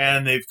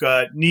and they've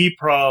got knee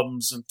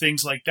problems and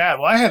things like that.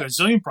 Well, I had a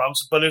zillion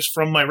problems, but it's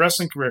from my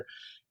wrestling career.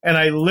 And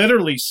I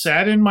literally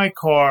sat in my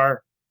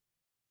car,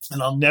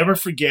 and I'll never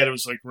forget, it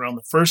was like around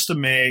the 1st of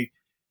May,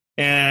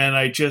 and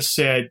I just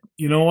said,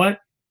 you know what?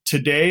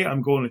 Today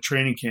I'm going to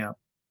training camp.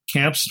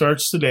 Camp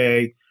starts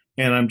today,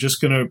 and I'm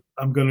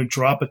gonna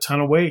drop a ton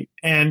of weight.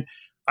 And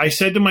I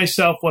said to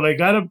myself, well, I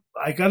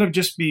gotta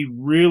just be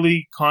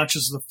really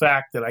conscious of the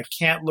fact that I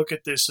can't look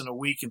at this in a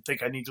week and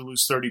think I need to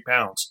lose 30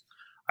 pounds.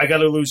 I got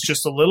to lose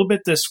just a little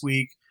bit this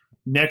week,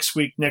 next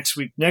week,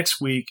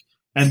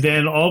 and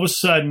then all of a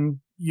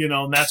sudden,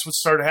 and that's what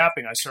started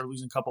happening. I started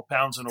losing a couple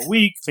pounds in a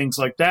week, things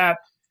like that.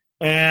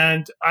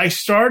 And I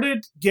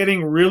started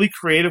getting really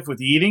creative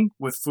with eating,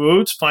 with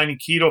foods, finding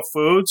keto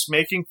foods,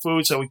 making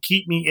foods that would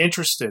keep me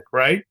interested,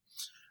 right?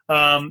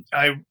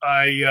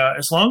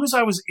 As long as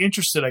I was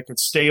interested, I could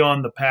stay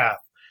on the path.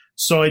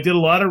 So I did a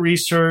lot of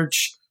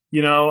research.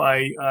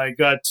 I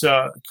got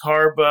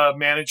Carb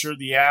Manager,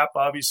 the app,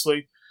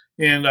 obviously,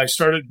 and I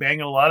started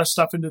banging a lot of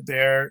stuff into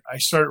there. I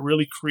started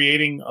really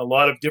creating a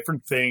lot of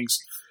different things,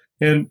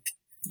 and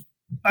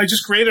I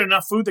just created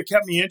enough food that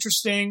kept me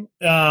interesting.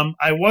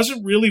 I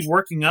wasn't really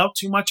working out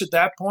too much at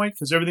that point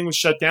because everything was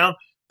shut down.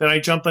 Then I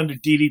jumped into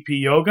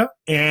DDP yoga,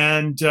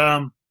 and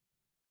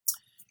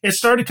it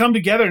started to come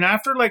together. And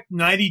after like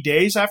 90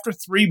 days, after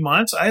 3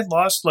 months, I had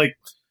lost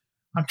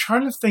I'm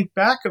trying to think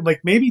back of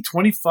maybe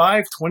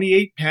 25,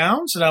 28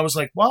 pounds. And I was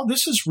like, wow,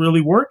 this is really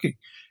working.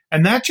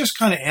 And that just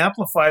kind of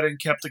amplified it and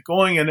kept it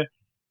going. And,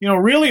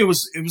 really it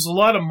was a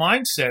lot of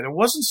mindset. It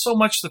wasn't so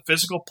much the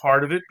physical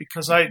part of it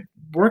because I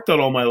worked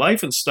out all my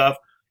life and stuff.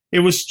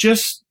 It was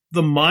just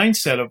the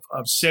mindset of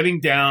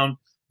sitting down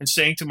and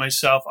saying to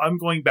myself, I'm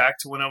going back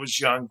to when I was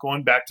young,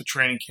 going back to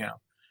training camp.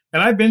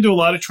 And I've been to a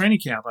lot of training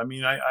camp. I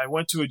mean, I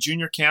went to a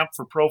junior camp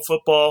for pro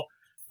football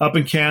up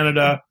in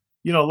Canada.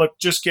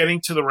 Just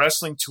getting to the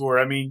wrestling tour.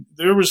 I mean,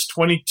 there was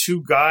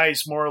 22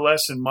 guys more or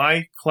less in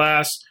my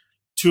class.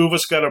 2 of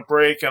us got a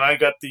break, and I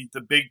got the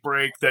big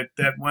break that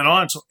went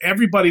on. So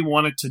everybody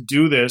wanted to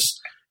do this.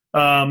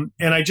 And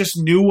I just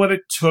knew what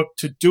it took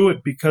to do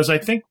it because I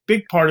think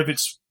big part of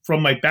it's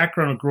from my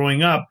background of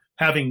growing up,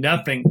 having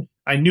nothing.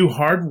 I knew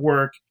hard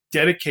work,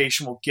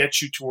 dedication will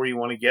get you to where you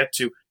want to get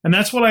to. And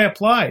that's what I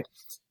applied.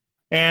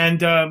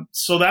 And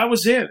so that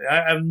was it.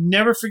 I'll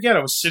never forget.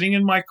 I was sitting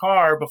in my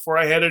car before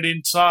I headed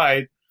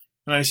inside,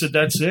 and I said,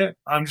 that's it.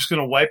 I'm just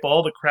going to wipe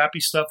all the crappy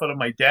stuff out of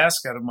my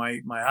desk, out of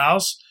my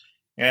house,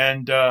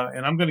 and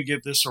I'm going to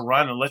give this a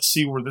run, and let's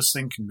see where this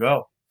thing can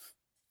go.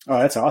 Oh,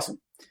 that's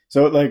awesome.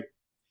 So,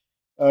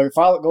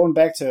 going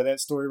back to that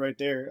story right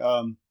there,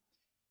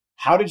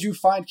 how did you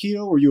find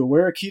keto? Were you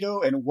aware of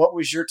keto? And what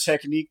was your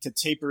technique to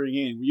tapering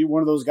in? Were you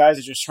one of those guys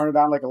that just turned it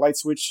on like a light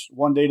switch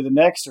one day to the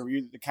next? Or were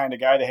you the kind of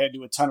guy that had to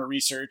do a ton of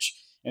research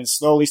and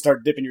slowly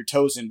start dipping your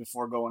toes in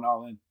before going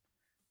all in?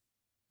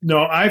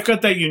 No, I've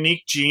got that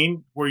unique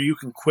gene where you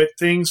can quit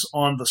things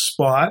on the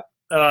spot.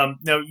 Now,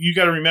 you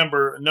got to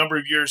remember, a number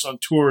of years on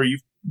tour,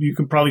 you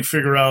can probably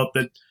figure out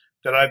that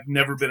I've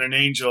never been an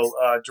angel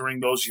during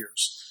those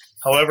years.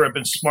 However, I've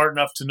been smart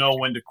enough to know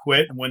when to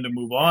quit and when to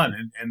move on,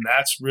 and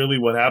that's really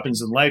what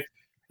happens in life.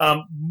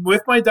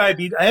 With my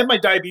diabetes, I had my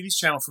diabetes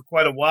channel for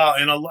quite a while,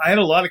 and I had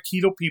a lot of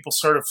keto people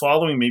started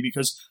following me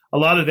because a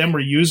lot of them were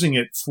using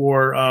it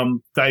for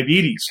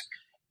diabetes.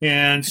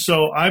 And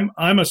so I'm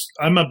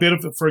a bit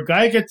of for a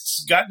guy who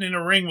gets gotten in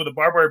a ring with a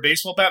barbed wire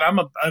baseball bat. I'm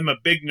a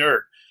big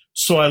nerd,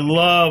 so I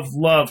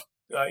love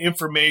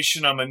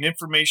information. I'm an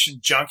information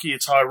junkie.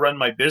 It's how I run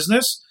my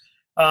business.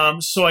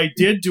 So I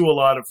did do a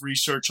lot of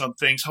research on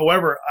things.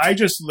 However, I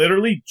just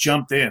literally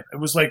jumped in. It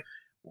was like,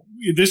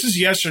 this is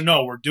yes or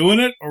no. We're doing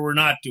it or we're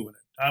not doing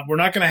it. We're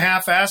not going to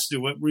half-ass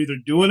do it. We're either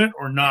doing it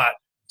or not.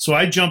 So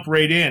I jumped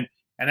right in.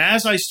 And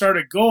as I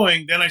started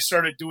going, then I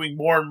started doing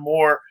more and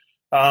more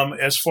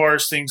as far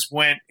as things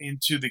went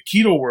into the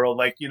keto world.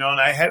 And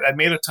I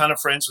made a ton of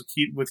friends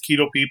with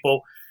keto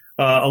people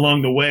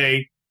along the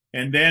way.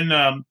 And then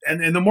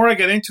and the more I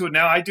get into it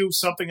now, I do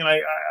something, and I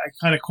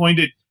kind of coined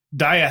it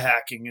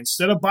diahacking.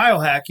 Instead of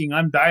biohacking,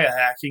 I'm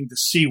diahacking to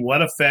see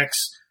what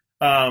effects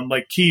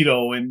like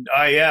keto and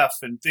IF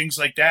and things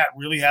like that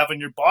really have on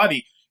your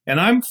body.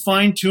 And I'm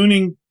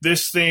fine-tuning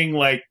this thing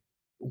like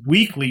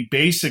weekly,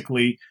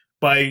 basically,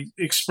 by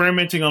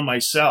experimenting on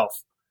myself.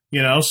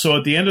 So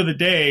at the end of the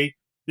day,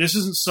 this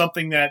isn't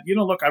something that,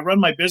 look, I run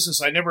my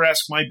business. I never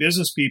ask my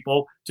business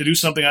people to do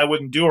something I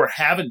wouldn't do or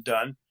haven't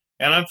done.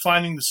 And I'm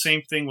finding the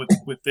same thing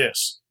with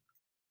this.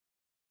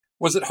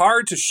 Was it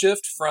hard to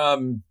shift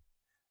from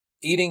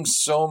eating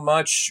so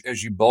much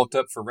as you bulked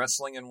up for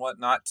wrestling and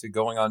whatnot to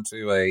going on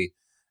to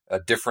a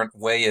different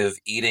way of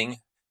eating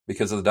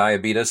because of the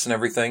diabetes and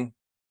everything?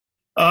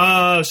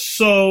 The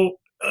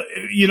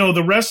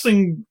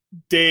wrestling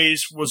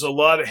days was a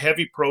lot of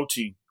heavy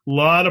protein,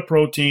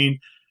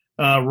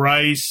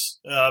 rice,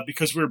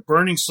 because we were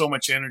burning so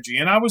much energy.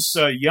 And I was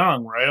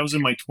young, right? I was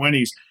in my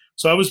 20s.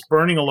 So I was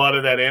burning a lot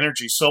of that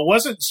energy. So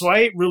I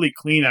ate really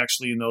clean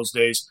actually in those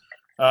days.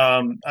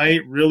 I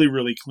ate really,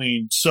 really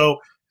clean. So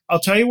I'll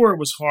tell you where it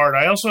was hard.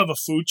 I also have a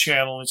food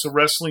channel. It's a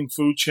wrestling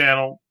food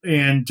channel.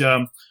 And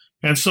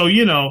so,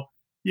 you know,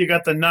 you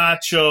got the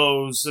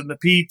nachos and the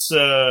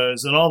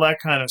pizzas and all that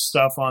kind of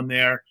stuff on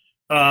there.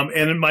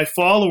 And my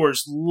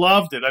followers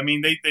loved it. I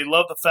mean, they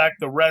love the fact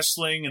the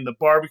wrestling and the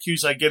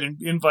barbecues. I get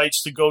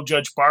invites to go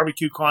judge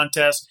barbecue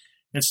contests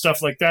and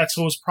stuff like that.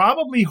 So it was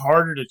probably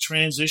harder to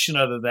transition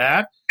out of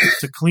that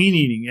to clean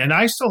eating. And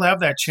I still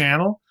have that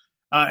channel.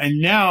 And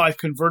now I've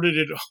converted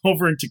it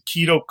over into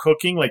keto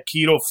cooking, like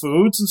keto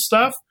foods and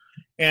stuff.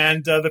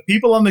 And the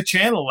people on the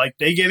channel, like,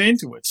 they get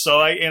into it. So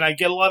I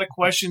get a lot of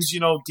questions,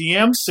 you know,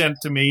 DMs sent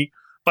to me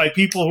by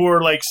people who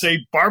are like,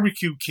 say,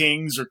 barbecue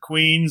kings or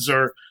queens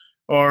or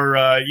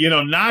you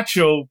know,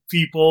 nacho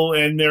people,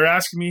 and they're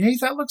asking me, hey,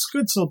 that looks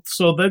good.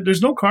 So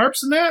there's no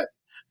carbs in that.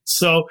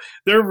 So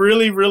they're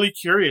really, really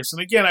curious.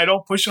 And again, I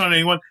don't push on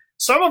anyone.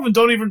 Some of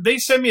them they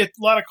send me a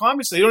lot of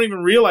comments. They don't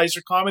even realize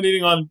they're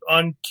commenting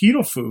on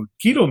keto food,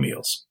 keto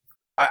meals.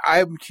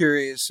 I'm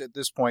curious at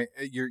this point.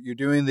 You're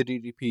doing the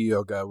DDP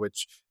yoga,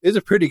 which is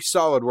a pretty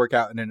solid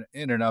workout in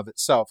and of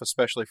itself,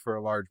 especially for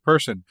a large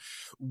person.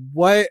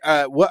 What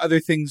other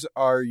things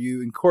are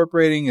you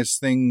incorporating as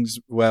things?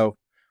 Well,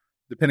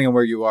 depending on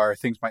where you are,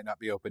 things might not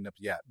be opened up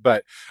yet.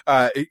 But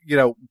you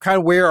know, kind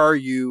of where are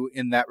you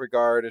in that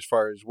regard as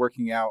far as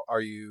working out?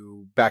 Are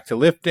you back to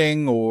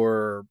lifting,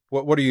 or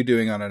what are you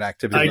doing on an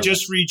activity I level?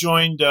 just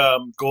rejoined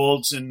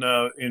Gold's in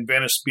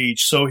Venice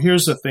Beach. So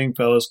here's the thing,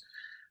 fellas.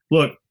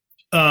 Look.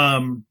 I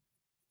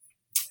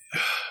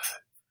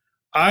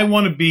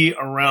want to be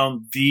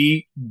around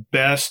the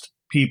best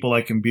people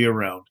I can be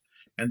around.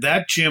 And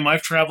that gym,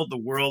 I've traveled the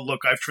world.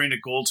 Look, I've trained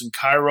at Gold's in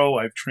Cairo.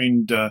 I've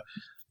trained,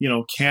 you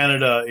know,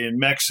 Canada, in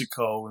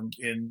Mexico, and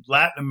in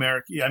Latin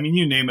America. I mean,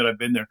 you name it, I've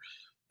been there.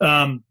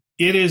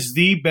 It is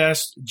the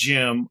best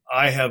gym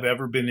I have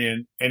ever been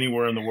in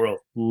anywhere in the world,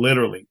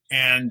 literally.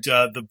 And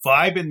the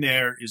vibe in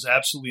there is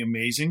absolutely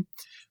amazing.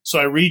 So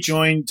I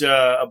rejoined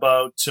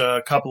about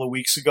a couple of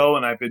weeks ago,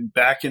 and I've been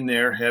back in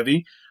there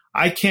heavy.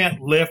 I can't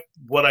lift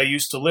what I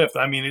used to lift.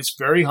 I mean, it's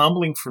very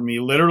humbling for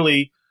me.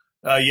 Literally,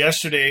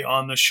 yesterday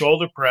on the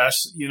shoulder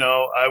press, you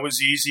know, I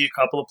was easy, a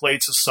couple of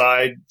plates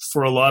aside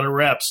for a lot of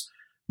reps.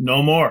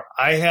 No more.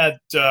 I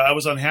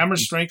was on hammer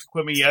strength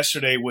equipment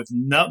yesterday with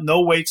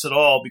no weights at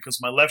all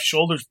because my left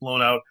shoulder's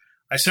blown out.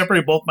 I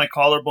separated both my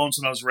collarbones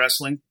when I was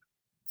wrestling,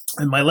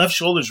 and my left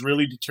shoulder's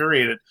really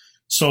deteriorated.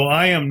 So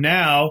I am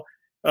now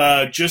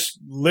just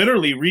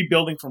literally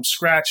rebuilding from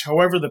scratch.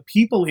 However, the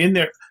people in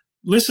there,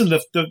 listen,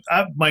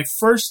 my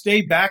first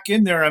day back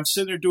in there, I'm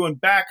sitting there doing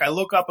back. I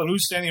look up and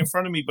who's standing in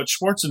front of me but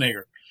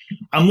Schwarzenegger.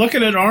 I'm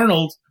looking at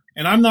Arnold,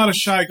 and I'm not a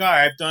shy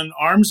guy. I've done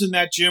arms in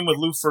that gym with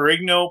Lou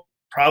Ferrigno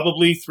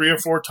probably 3 or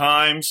 4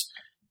 times.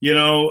 You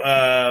know,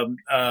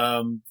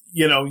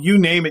 you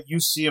name it, you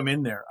see them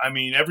in there. I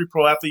mean, every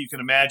pro athlete you can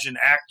imagine,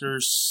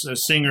 actors,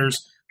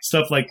 singers,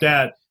 stuff like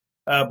that.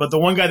 But the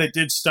one guy that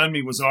did stun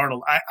me was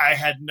Arnold. I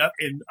had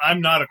nothing.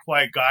 I'm not a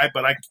quiet guy,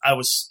 but I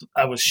was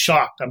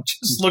shocked. I'm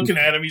just looking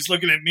at him. He's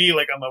looking at me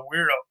like I'm a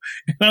weirdo.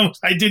 And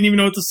I didn't even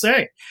know what to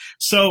say.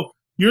 So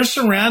you're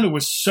surrounded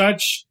with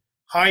such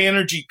high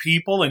energy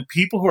people and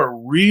people who are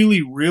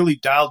really, really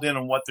dialed in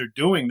on what they're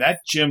doing. That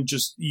gym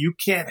you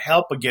can't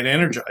help but get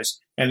energized,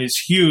 and it's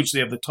huge.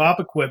 They have the top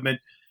equipment.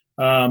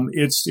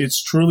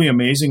 It's truly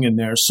amazing in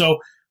there. So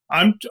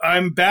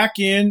I'm back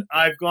in.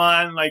 I've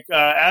gone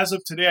as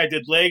of today, I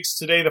did legs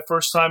today, the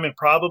first time in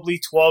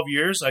probably 12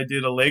 years. I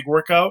did a leg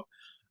workout.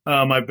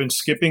 I've been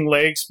skipping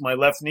legs. My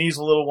left knee's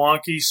a little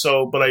wonky.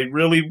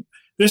 But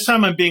this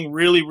time I'm being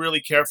really,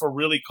 really careful,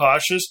 really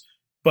cautious,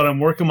 but I'm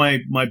working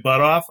my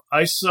butt off.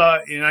 I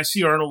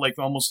see Arnold like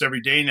almost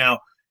every day now.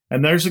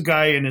 And there's a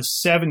guy in his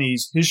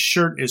 70s. His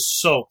shirt is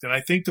soaked. And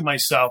I think to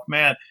myself,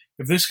 man,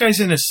 if this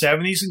guy's in his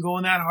 70s and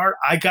going that hard,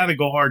 I got to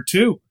go hard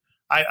too.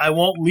 I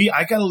won't leave.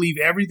 I got to leave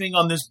everything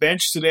on this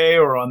bench today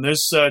or on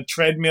this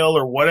treadmill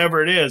or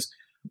whatever it is.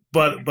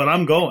 But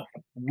I'm going.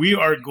 We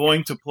are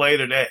going to play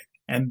today,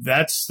 and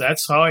that's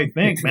how I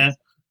think, man.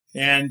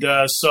 And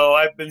so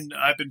I've been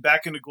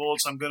back into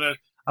Gold's. I'm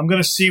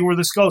gonna see where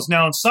this goes.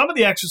 Now, in some of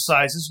the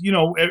exercises, you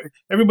know,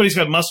 everybody's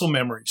got muscle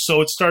memory, so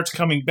it starts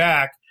coming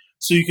back.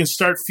 So you can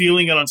start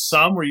feeling it on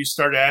some where you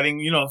start adding,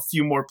 you know, a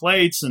few more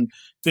plates and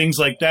things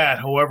like that.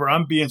 However,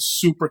 I'm being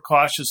super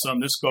cautious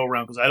on this go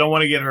around because I don't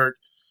want to get hurt.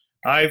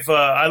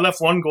 I left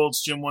one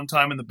Gold's Gym one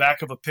time in the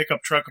back of a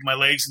pickup truck with my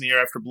legs in the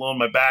air after blowing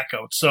my back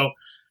out. So,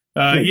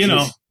 you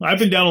know, I've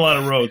been down a lot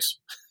of roads.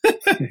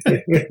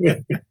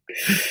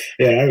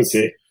 Yeah, I would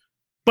say.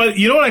 But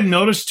you know what I've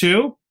noticed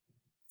too?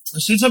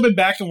 Since I've been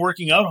back and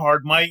working out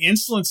hard, my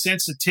insulin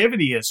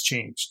sensitivity has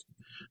changed.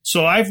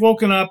 So I've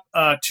woken up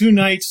 2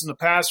 nights in the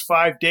past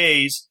 5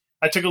 days.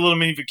 I took a little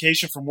mini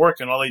vacation from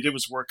work, and all I did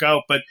was work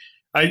out. But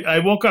I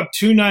woke up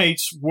 2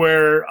 nights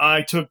where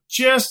I took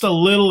just a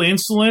little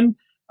insulin.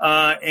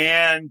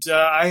 And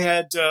I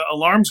had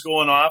alarms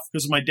going off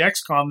because of my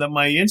Dexcom that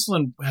my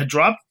insulin had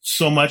dropped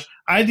so much.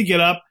 I had to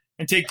get up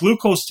and take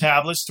glucose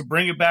tablets to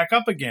bring it back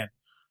up again.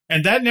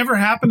 And that never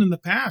happened in the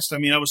past. I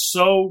mean, I was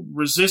so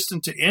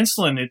resistant to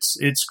insulin.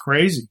 It's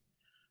crazy.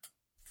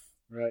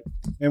 Right.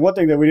 And one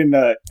thing that we didn't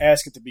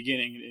ask at the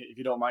beginning, if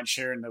you don't mind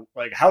sharing,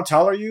 like, how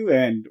tall are you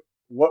and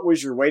what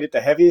was your weight at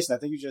the heaviest? And I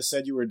think you just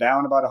said you were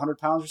down about 100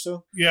 pounds or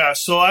so. Yeah.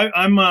 So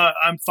I'm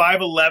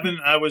 5'11".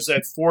 I was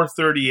at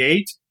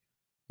 438,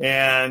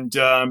 and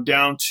I'm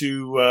down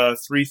to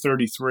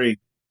 333.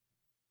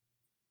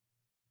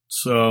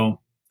 So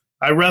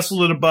I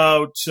wrestled at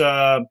about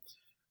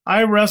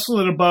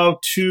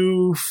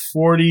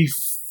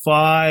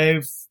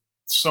 245,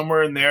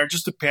 somewhere in there,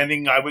 just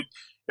depending.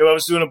 If I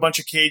was doing a bunch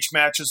of cage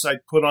matches,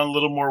 I'd put on a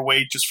little more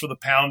weight just for the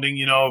pounding.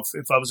 You know,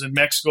 if I was in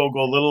Mexico,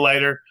 go a little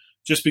lighter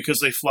just because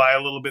they fly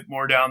a little bit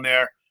more down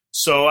there.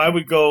 So I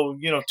would go,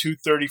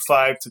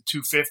 235 to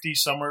 250,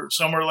 somewhere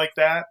like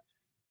that.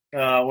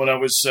 When I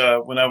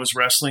was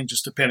wrestling,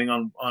 just depending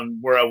on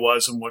where I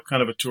was and what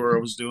kind of a tour I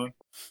was doing.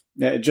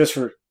 Yeah, just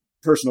for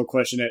personal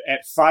question,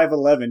 at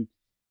 5'11",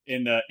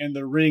 in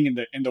the ring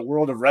in the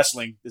world of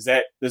wrestling, is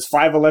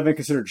 5'11"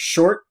 considered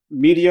short,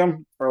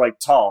 medium, or like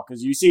tall?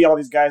 Because you see all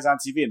these guys on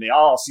TV and they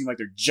all seem like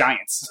they're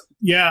giants.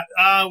 Yeah.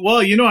 Well,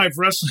 I've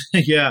wrestled.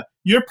 Yeah,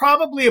 you're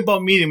probably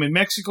about medium. In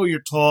Mexico,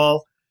 you're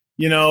tall.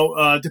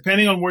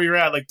 Depending on where you're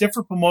at, like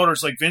different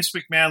promoters, like Vince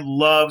McMahon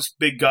loves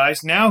big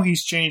guys. Now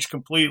he's changed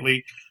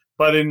completely.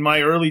 But in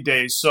my early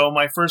days, so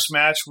my first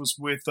match was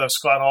with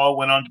Scott Hall,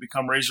 went on to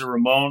become Razor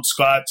Ramon.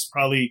 Scott's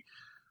probably,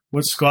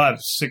 what's Scott,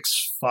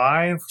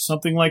 6'5",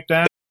 something like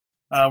that.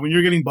 When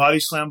you're getting body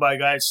slammed by a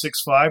guy at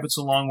 6'5", it's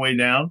a long way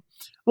down.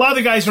 A lot of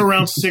the guys are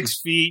around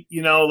 6 feet,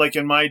 like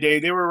in my day,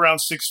 they were around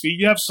 6 feet.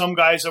 You have some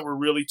guys that were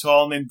really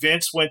tall, and then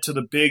Vince went to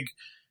the big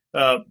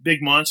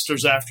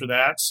monsters after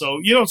that. So,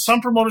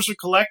 some promoters would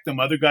collect them,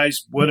 other guys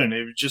wouldn't.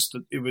 It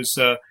was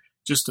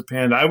just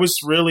depend. I was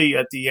really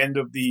at the end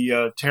of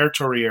the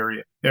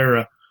territory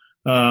era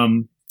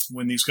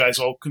when these guys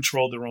all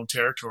controlled their own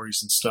territories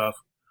and stuff.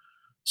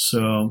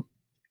 So,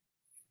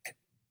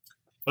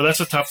 well,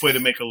 that's a tough way to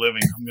make a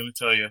living. I'm going to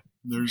tell you.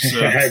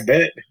 I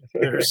bet.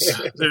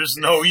 There's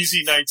no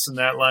easy nights in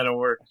that line of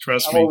work.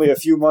 Trust me. I'm only a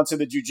few months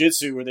into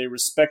jiu-jitsu where they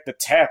respect the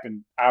tap,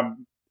 and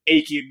I'm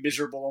achy and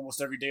miserable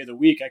almost every day of the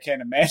week. I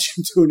can't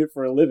imagine doing it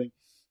for a living.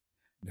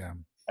 Yeah.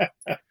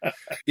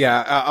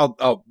 Yeah.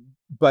 I'll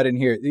butt in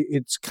here.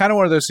 It's kind of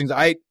one of those things.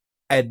 I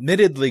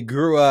admittedly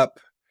grew up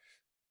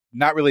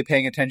not really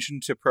paying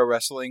attention to pro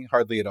wrestling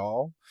hardly at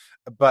all.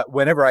 But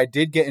whenever I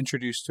did get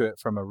introduced to it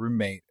from a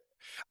roommate,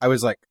 I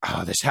was like,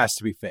 oh, this has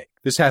to be fake.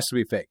 This has to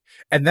be fake.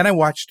 And then I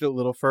watched it a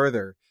little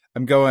further.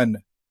 I'm going,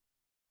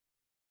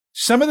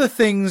 some of the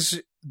things,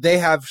 they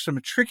have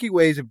some tricky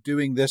ways of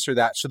doing this or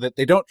that so that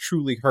they don't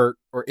truly hurt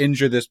or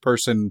injure this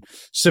person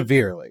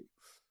severely.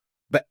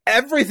 But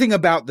everything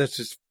about this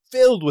is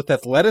filled with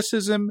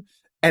athleticism,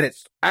 and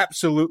it's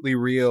absolutely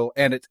real,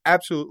 and it's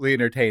absolutely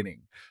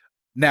entertaining.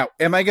 Now,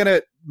 am I going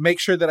to make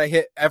sure that I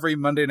hit every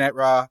Monday Night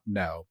Raw?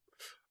 No.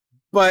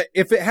 But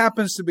if it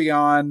happens to be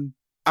on,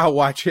 I'll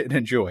watch it and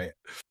enjoy it.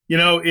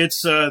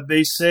 It's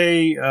they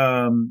say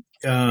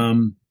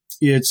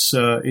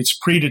it's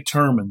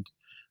predetermined.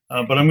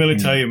 But I'm going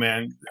to tell you,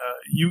 man,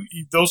 you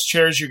those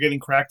chairs you're getting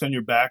cracked on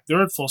your back,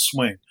 they're at full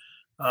swing.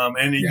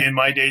 In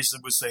my days,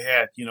 it was the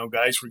head.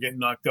 Guys were getting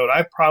knocked out.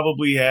 I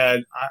probably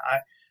had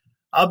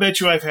I'll bet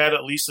you I've had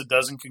at least a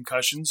dozen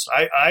concussions.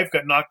 I've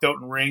got knocked out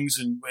in rings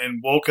and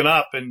woken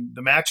up, and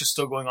the match is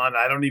still going on.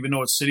 I don't even know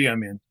what city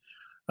I'm in.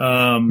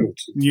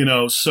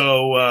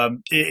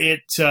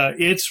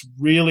 It's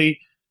really,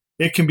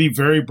 it can be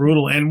very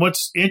brutal. And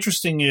what's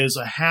interesting is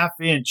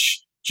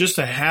just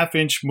a half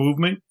inch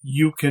movement,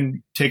 you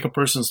can take a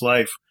person's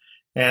life,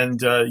 and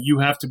you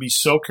have to be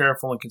so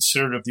careful and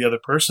considerate of the other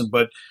person.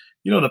 But,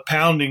 the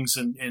poundings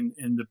and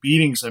the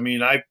beatings, I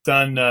mean, I've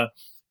done,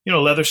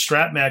 leather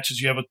strap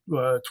matches. You have a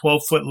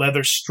 12-foot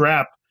leather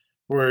strap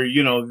where,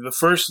 the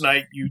first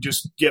night you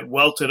just get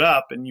welted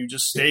up and you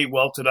just stay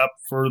welted up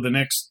for the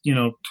next,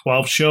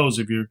 12 shows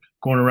if you're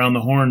going around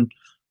the horn,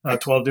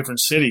 12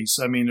 different cities.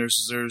 I mean,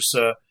 there's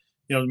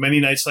many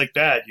nights like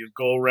that. You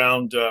go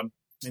around and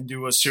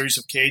do a series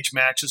of cage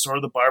matches or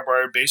the barbed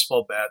wire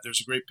baseball bat. There's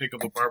a great pic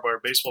of a barbed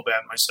wire baseball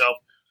bat myself.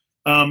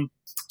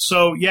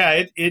 So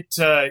yeah, it's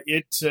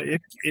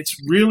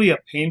really a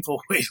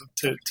painful way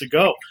to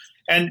go.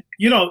 And,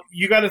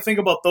 you got to think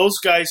about those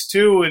guys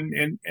too.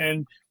 And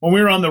when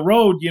we were on the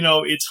road,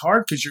 it's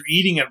hard because you're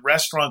eating at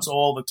restaurants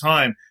all the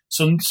time.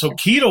 So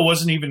keto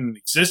wasn't even in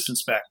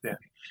existence back then.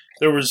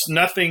 There was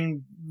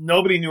nothing,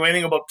 nobody knew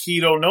anything about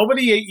keto.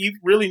 Nobody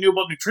really knew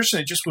about nutrition.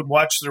 They just would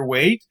watch their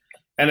weight.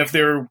 And if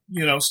they're,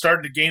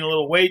 starting to gain a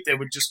little weight, they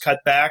would just cut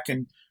back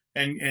and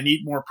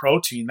eat more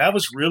protein. That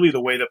was really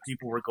the way that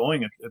people were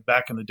going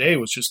back in the day. It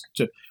was just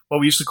what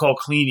we used to call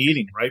clean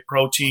eating, right?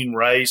 Protein,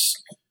 rice,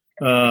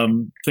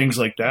 things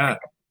like that.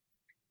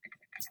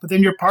 But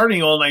then you're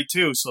partying all night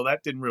too, so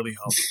that didn't really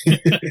help.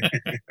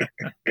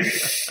 Did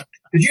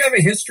you have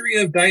a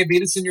history of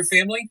diabetes in your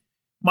family?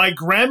 My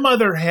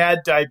grandmother had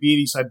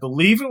diabetes. I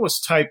believe it was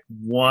type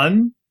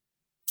 1.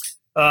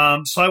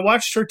 So I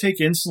watched her take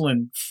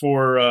insulin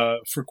for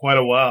quite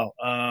a while.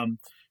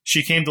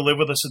 She came to live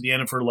with us at the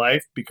end of her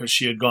life because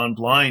she had gone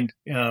blind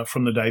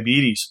from the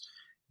diabetes.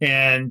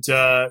 And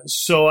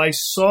so I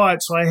saw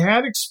it. So I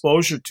had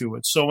exposure to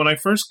it. So when I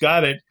first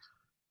got it,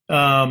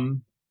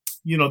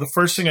 the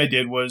first thing I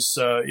did was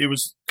it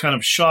was kind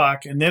of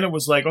shock. And then it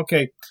was like,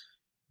 okay,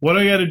 what do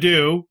I got to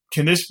do?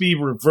 Can this be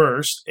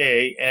reversed,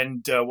 A?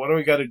 And what do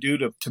I got to do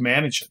to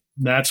manage it?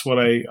 And that's what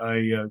I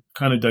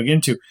kind of dug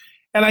into.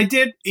 And I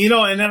did,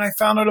 and then I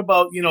found out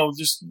about,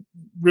 just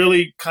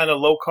really kind of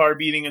low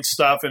carb eating and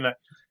stuff. And,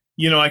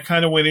 I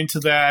kind of went into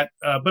that.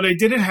 But I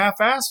did it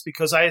half-assed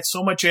because I had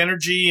so much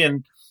energy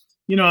and,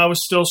 I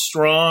was still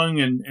strong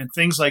and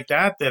things like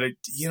that, I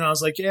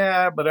was like,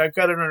 yeah, but I've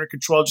got it under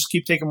control. I'll just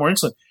keep taking more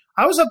insulin.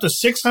 I was up to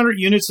 600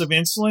 units of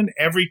insulin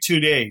every 2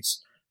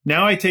 days.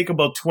 Now I take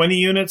about 20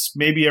 units,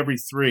 maybe every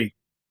 3.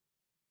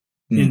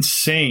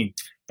 Insane.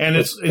 And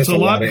it's a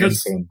lot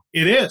because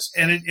it is.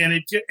 And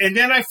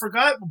then I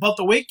forgot about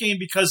the weight gain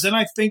because then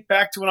I think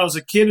back to when I was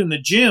a kid in the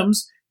gyms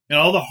and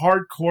all the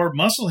hardcore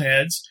muscle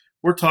heads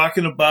were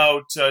talking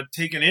about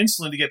taking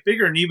insulin to get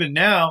bigger. And even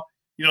now,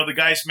 the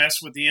guys mess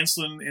with the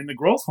insulin and the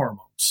growth hormone.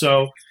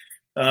 So,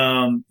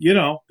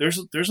 there's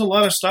a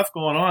lot of stuff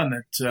going on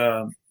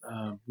that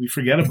we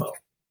forget about,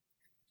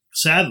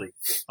 sadly,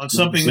 on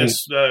something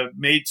that's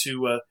made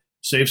to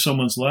save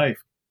someone's life.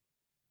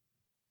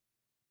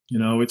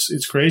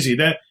 It's crazy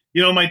that,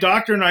 my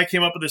doctor and I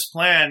came up with this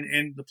plan,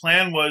 and the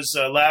plan was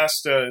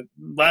last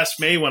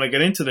May when I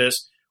got into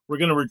this, we're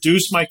going to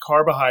reduce my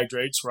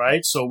carbohydrates,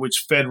 right? So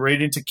which fed right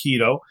into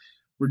keto.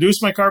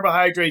 Reduce my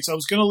carbohydrates. I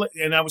was going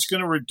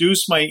to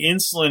reduce my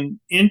insulin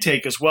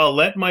intake as well.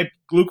 Let my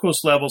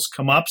glucose levels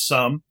come up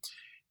some,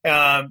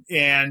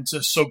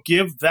 so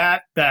give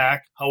that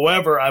back.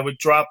 However, I would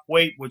drop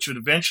weight, which would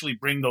eventually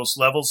bring those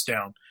levels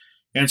down.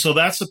 And so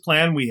that's the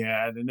plan we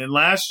had. And then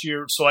last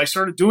year, so I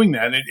started doing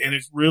that, and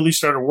it really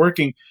started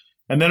working.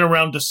 And then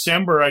around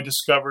December, I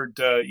discovered,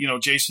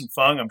 Jason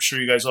Fung. I'm sure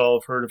you guys all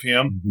have heard of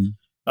him. Mm-hmm.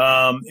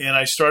 And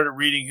I started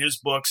reading his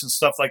books and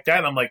stuff like that.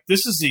 And I'm like,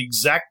 this is the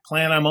exact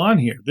plan I'm on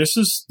here. This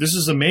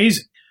is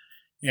amazing.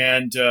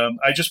 And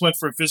I just went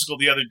for a physical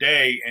the other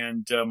day,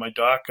 and my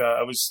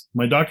doctor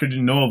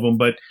didn't know of him,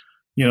 but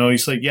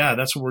he's like, yeah,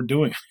 that's what we're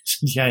doing. I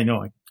said, yeah, I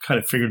know. I kind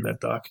of figured that,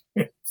 Doc.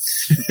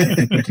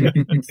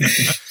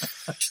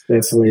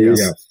 That's what it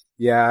is.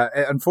 Yeah.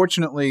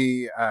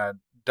 Unfortunately,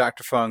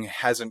 Dr. Fung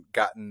hasn't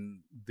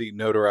gotten the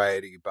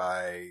notoriety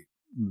by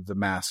the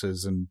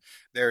masses, and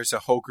there's a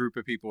whole group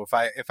of people.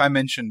 If I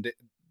mentioned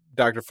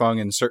Dr. Fung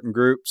in certain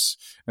groups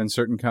and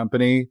certain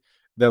company,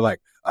 they're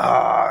like,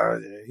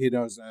 he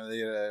knows.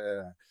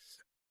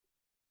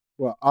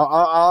 Well,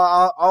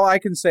 all I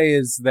can say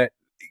is that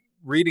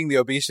reading the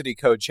obesity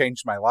code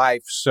changed my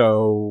life.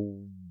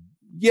 So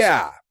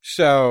yeah,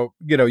 so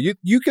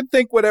you can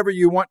think whatever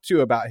you want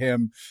to about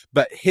him,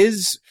 but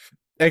his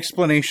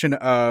explanation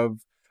of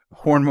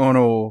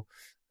hormonal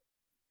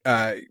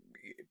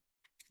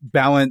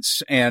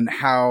balance and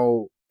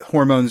how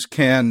hormones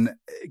can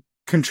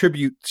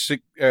contribute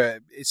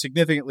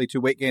significantly to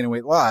weight gain and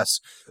weight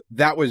loss,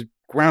 that was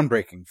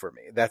groundbreaking for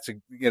me. That's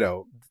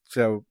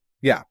so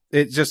yeah,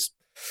 it just.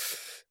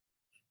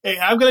 Hey,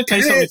 I'm going to tell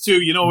you something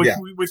too.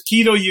 With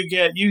keto,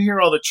 you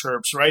hear all the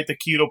chirps, right? The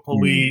keto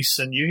police,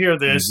 and you hear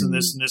this and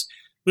this and this.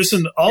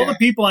 Listen, all the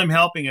people I'm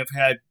helping have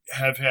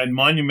had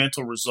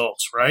monumental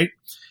results, right?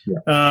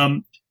 Yeah.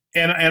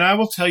 And I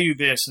will tell you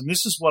this, and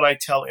this is what I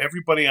tell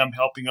everybody I'm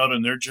helping out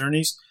on their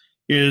journeys,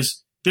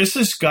 is this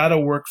has got to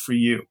work for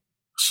you.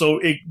 So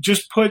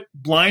just put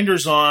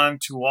blinders on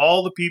to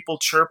all the people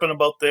chirping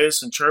about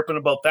this and chirping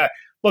about that.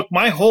 Look,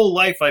 my whole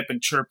life I've been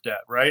chirped at,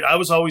 right? I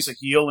was always a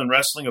heel in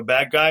wrestling, a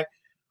bad guy.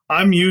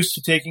 I'm used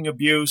to taking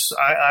abuse.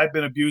 I've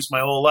been abused my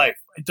whole life.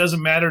 It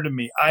doesn't matter to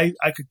me. I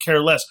could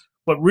care less.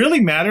 What really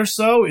matters,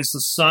 though, is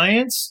the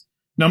science,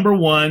 number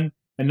one,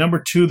 and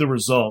number two, the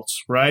results,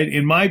 right?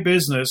 In my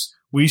business,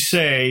 we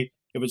say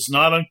if it's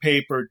not on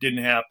paper, it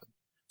didn't happen.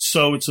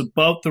 So it's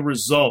about the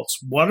results.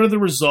 What are the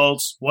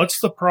results? What's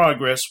the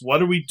progress?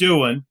 What are we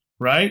doing,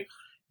 right?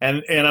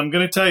 And I'm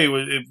going to tell you,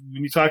 when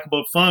you talk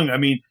about Fung, I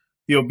mean,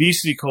 the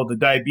obesity code, the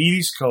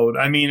diabetes code,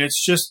 I mean,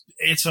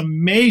 it's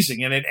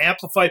amazing. And it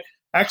amplified.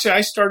 Actually,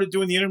 I started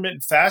doing the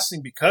intermittent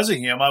fasting because of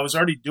him. I was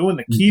already doing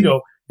the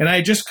keto, and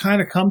I just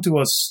kind of come to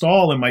a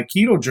stall in my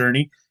keto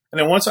journey. And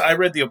then once I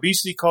read the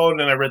obesity code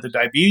and I read the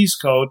diabetes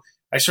code,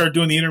 I started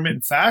doing the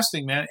intermittent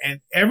fasting, man,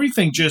 and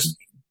everything just,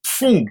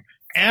 boom,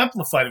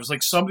 amplified. It was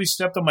like somebody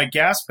stepped on my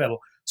gas pedal.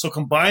 So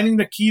combining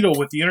the keto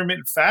with the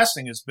intermittent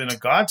fasting has been a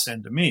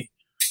godsend to me.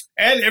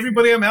 And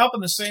everybody I'm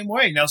helping the same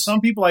way. Now, some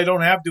people I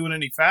don't have doing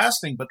any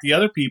fasting, but the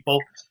other people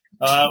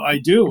I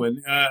do, and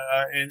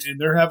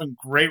they're having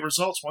great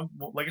results.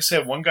 Like I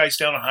said, one guy's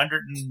down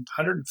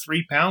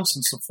 103 pounds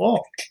since the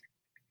fall,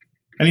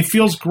 and he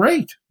feels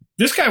great.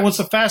 This guy wants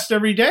to fast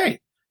every day.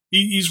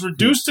 He's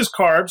reduced his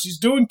carbs. He's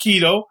doing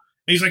keto.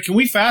 And he's like, can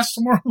we fast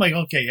tomorrow? I'm like,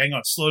 okay, hang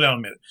on, slow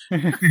down a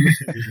minute.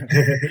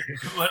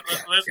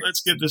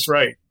 Let's get this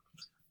right.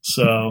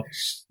 So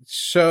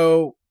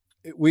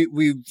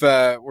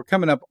we're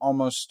coming up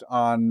almost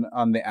on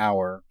the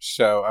hour.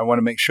 So I want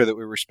to make sure that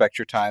we respect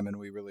your time, and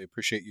we really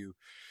appreciate you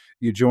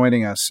you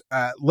joining us.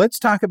 Let's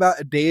talk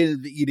about a day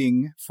of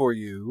eating for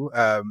you,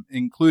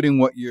 including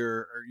what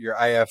your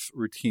IF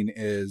routine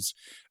is,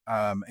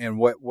 and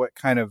what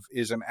kind of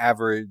is an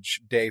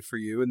average day for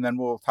you. And then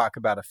we'll talk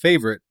about a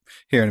favorite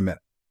here in a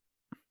minute.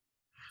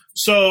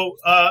 So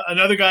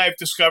another guy I've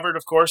discovered,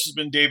 of course, has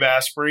been Dave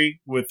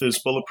Asprey with his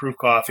Bulletproof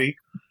Coffee.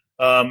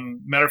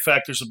 Matter of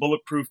fact, there's a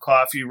Bulletproof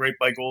Coffee right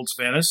by Gold's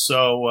Venice,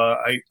 so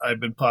I've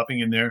been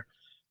popping in there.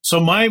 So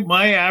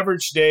my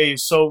average day,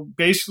 so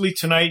basically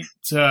tonight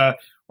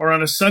or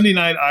on a Sunday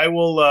night, I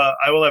will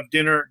have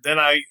dinner. Then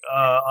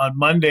on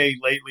Monday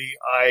lately,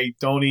 I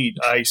don't eat.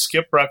 I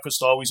skip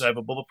breakfast always. I have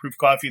a Bulletproof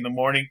Coffee in the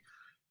morning.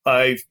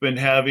 I've been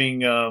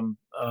having a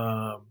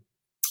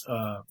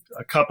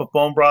cup of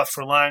bone broth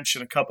for lunch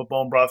and a cup of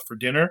bone broth for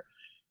dinner.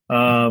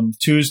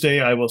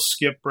 Tuesday, I will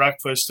skip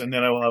breakfast, and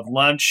then I will have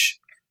lunch.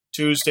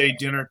 Tuesday,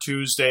 dinner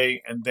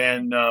Tuesday, and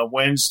then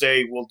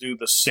Wednesday we'll do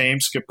the same,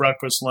 skip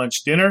breakfast,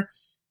 lunch, dinner.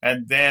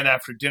 And then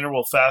after dinner,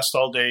 we'll fast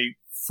all day.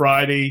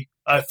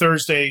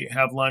 Thursday,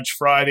 have lunch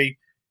Friday,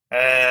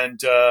 and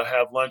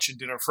have lunch and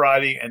dinner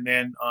Friday. And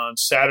then on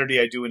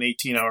Saturday, I do an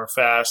 18-hour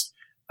fast.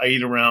 I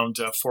eat around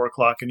 4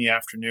 o'clock in the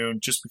afternoon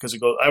just because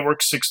I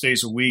work 6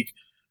 days a week.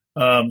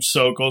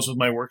 So it goes with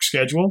my work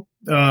schedule.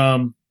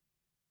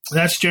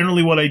 That's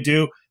generally what I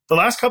do. The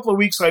last couple of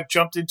weeks, I've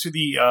jumped into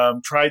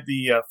tried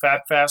the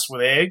fat fast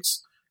with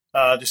eggs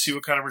to see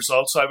what kind of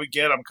results I would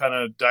get. I'm kind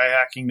of diet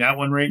hacking that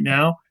one right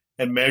now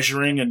and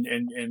measuring and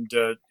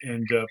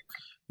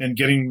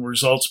getting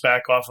results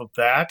back off of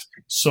that.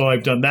 So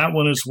I've done that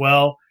one as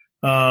well.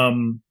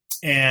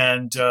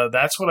 And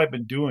that's what I've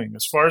been doing.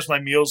 As far as my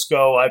meals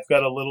go, I've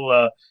got a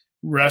little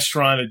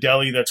restaurant, a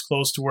deli that's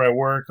close to where I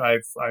work.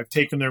 I've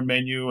taken their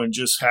menu and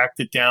just hacked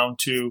it down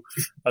to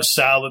a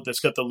salad that's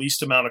got the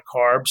least amount of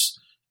carbs.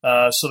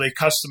 So they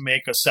custom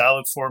make a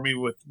salad for me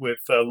with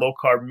low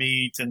carb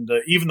meat and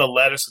even the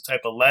lettuce, the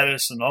type of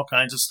lettuce and all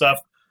kinds of stuff.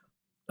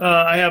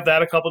 I have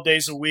that a couple of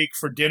days a week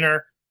for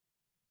dinner.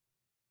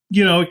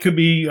 You know, it could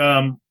be,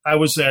 I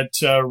was at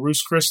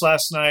Ruth's Chris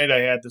last night. I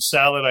had the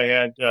salad, I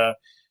had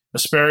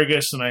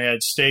asparagus, and I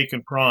had steak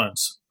and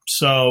prawns.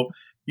 So,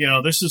 you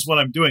know, this is what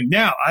I'm doing.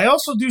 Now, I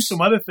also do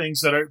some other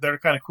things that are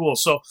kind of cool.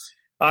 So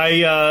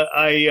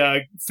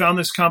I found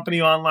this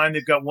company online.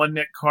 They've got one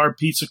net carb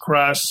pizza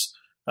crusts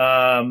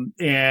and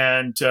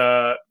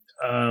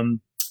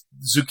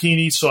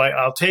zucchini. So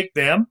I'll take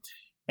them.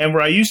 And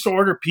where I used to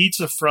order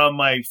pizza from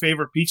my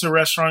favorite pizza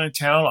restaurant in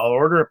town, I'll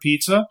order a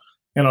pizza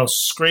and I'll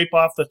scrape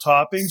off the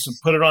toppings and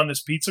put it on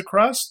this pizza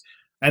crust.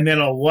 And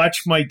then I'll watch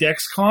my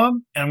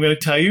Dexcom. And I'm going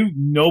to tell you,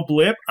 no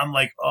blip. I'm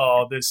like,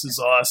 oh, this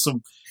is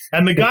awesome.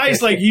 And the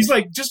guy's like, he's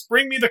like, just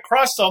bring me the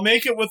crust. I'll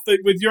make it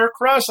with your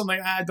crust. I'm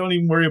like, don't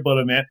even worry about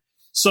it, man.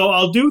 So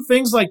I'll do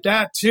things like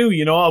that too.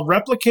 You know, I'll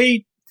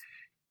replicate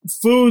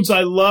foods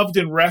I loved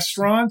in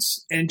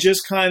restaurants and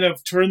just kind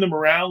of turn them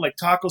around, like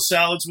taco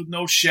salads with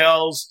no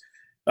shells.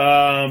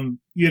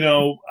 You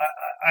know,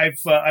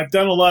 I've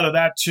done a lot of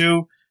that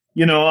too.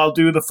 You know, I'll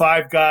do the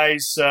Five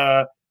Guys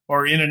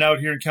or In-N-Out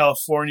here in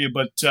California,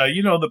 but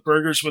you know, the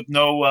burgers with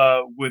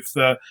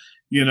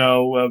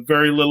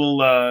very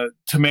little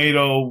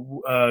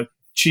tomato,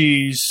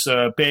 cheese,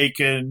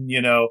 bacon.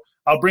 You know,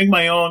 I'll bring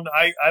my own.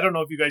 I don't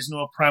know if you guys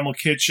know of Primal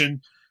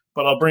Kitchen,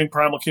 but I'll bring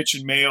Primal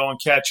Kitchen mayo and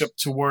ketchup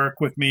to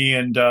work with me,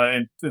 and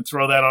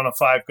throw that on a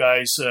Five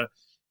Guys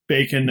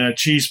bacon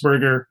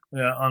cheeseburger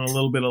on a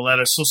little bit of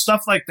lettuce. So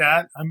stuff like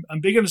that. I'm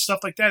big into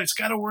stuff like that. It's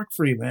got to work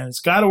for you, man. It's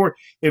got to work.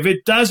 If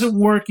it doesn't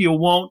work, you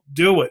won't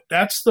do it.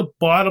 That's the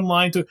bottom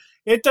line.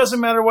 It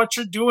doesn't matter what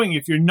you're doing.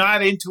 If you're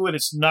not into it,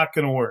 it's not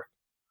going to work.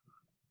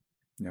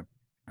 Yep,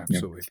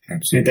 absolutely. Yep.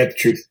 Absolutely. That's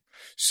true.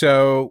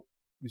 So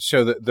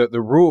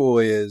the rule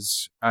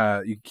is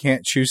you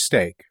can't choose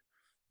steak,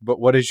 but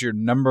what is your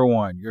number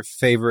one, your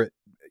favorite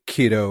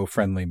keto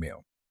friendly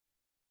meal?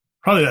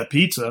 Probably that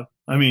pizza.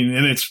 I mean,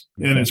 and it's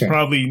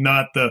probably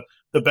not the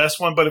best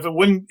one, but if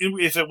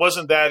it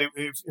wasn't that,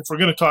 if we're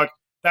going to talk,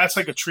 that's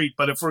like a treat.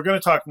 But if we're going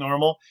to talk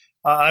normal,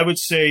 I would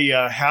say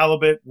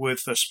halibut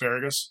with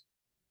asparagus.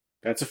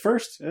 That's a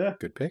first. Yeah,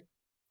 good pick.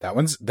 That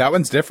one's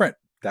different.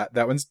 That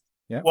one's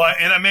yeah. Well,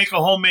 and I make a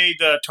homemade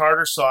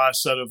tartar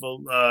sauce out of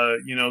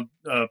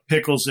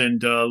pickles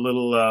and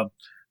little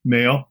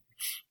mayo,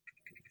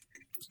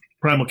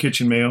 Primal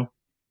Kitchen mayo,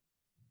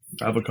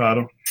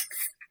 avocado.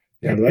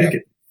 Yeah, I like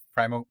it.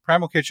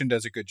 Primal Kitchen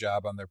does a good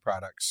job on their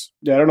products.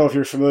 Yeah, I don't know if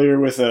you're familiar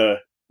with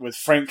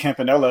Frank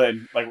Campanella,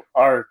 and like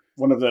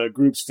one of the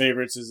group's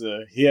favorites is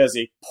he has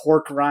a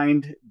pork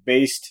rind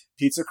based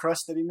pizza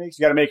crust that he makes.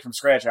 You got to make it from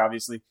scratch,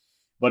 obviously,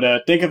 but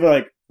think of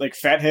it like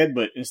Fathead,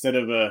 but instead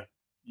of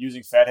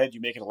using Fathead,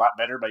 you make it a lot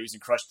better by using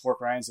crushed pork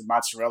rinds and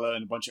mozzarella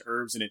and a bunch of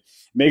herbs, and it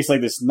makes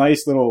like this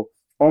nice little,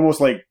 almost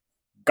like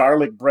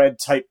garlic bread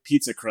type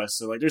pizza crust.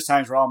 So like, there's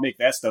times where I'll make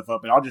that stuff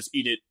up and I'll just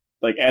eat it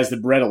like as the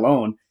bread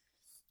alone.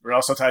 Or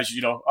else sometimes,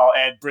 I'll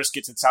add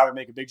briskets and salad and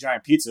make a big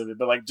giant pizza of it.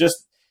 But like,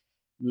 just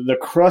the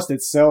crust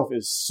itself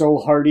is so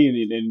hearty and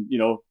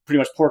pretty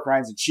much pork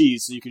rinds and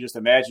cheese. So you can just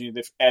imagine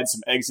if add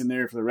some eggs in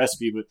there for the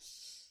recipe. But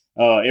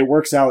It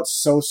works out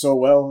so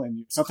well.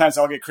 And sometimes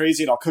I'll get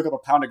crazy and I'll cook up a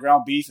pound of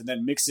ground beef and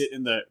then mix it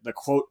in the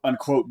quote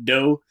unquote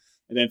dough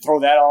and then throw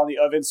that all in the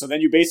oven. So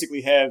then you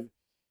basically have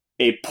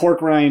a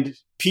pork rind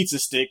pizza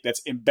stick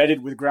that's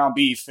embedded with ground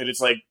beef, and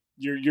it's like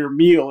your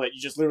meal that you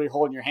just literally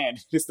hold in your hand.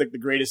 It's like the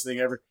greatest thing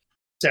ever.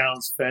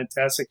 Sounds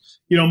fantastic.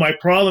 My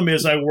problem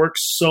is I work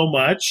so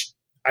much.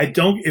 I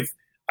don't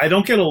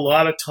get a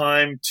lot of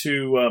time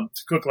to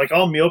cook. Like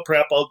I'll meal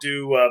prep. I'll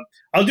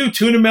do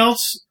tuna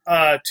melts,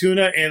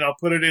 tuna, and I'll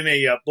put it in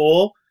a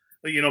bowl,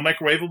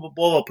 microwavable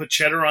bowl. I'll put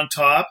cheddar on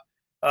top,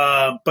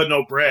 but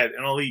no bread,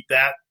 and I'll eat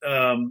that.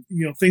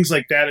 Things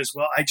like that as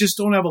well. I just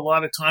don't have a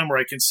lot of time where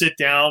I can sit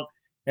down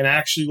and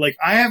actually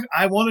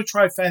I want to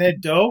try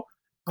fathead dough,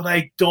 but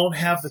I don't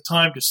have the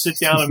time to sit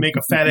down and make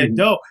a fathead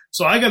dough.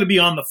 So I got to be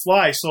on the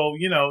fly. So,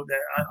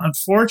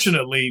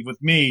 unfortunately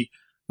with me,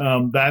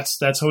 that's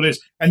how it is.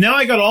 And now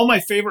I got all my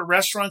favorite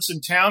restaurants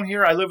in town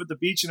here. I live at the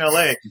beach in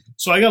LA.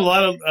 So I got a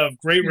lot of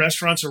great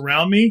restaurants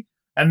around me,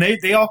 and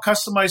they all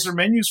customize their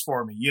menus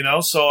for me,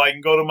 so I can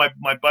go to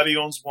my buddy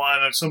owns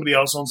one, or somebody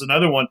else owns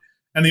another one,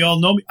 and they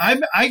all know me.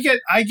 I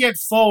get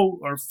pho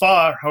or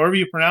pho, however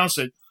you pronounce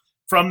it,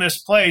 from this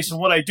place. And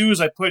what I do is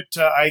I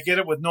get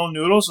it with no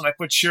noodles, and I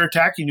put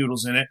shirataki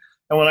noodles in it.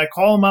 And when I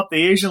call them up,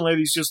 the Asian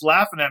lady's just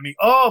laughing at me.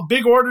 Oh,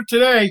 big order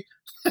today.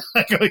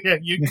 I go,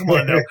 yeah, come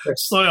on now.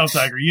 Slow down,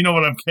 Tiger. You know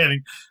what I'm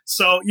getting.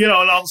 So, and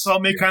I'll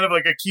make kind of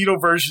like a keto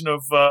version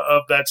of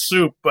that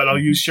soup, but I'll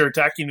use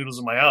shirataki noodles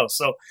in my house.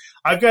 So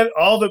I've got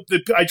all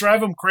I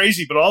drive them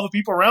crazy, but all the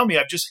people around me,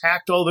 I've just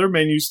hacked all their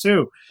menus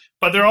too.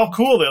 But they're all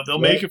cool. They'll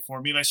make it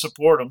for me, and I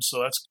support them.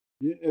 So that's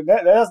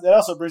That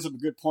also brings up a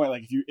good point.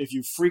 Like if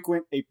you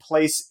frequent a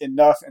place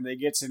enough and they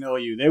get to know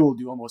you, they will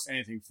do almost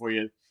anything for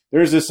you.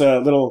 There's this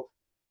little,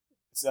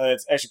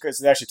 it's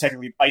actually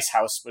technically Ice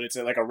House, but it's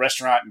like a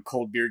restaurant and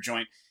cold beer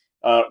joint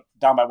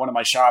down by one of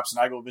my shops,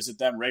 and I go visit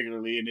them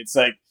regularly. And it's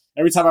like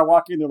every time I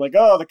walk in, they're like,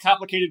 "Oh, the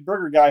complicated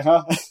burger guy,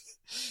 huh?"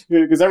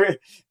 Because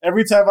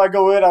every time I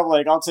go in, I'm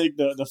like, "I'll take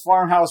the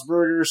farmhouse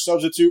burger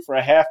substitute for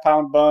a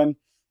half-pound bun.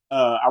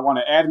 I want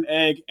to add an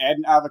egg, add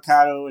an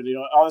avocado," and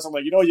all this. I'm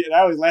like,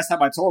 that was last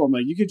time I told them,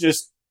 like, you could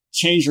just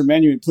change your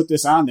menu and put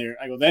this on there.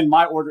 I go, then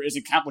my order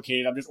isn't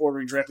complicated. I'm just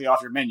ordering directly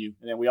off your menu,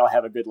 and then we all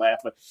have a good laugh.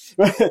 But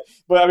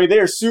I mean, they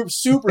are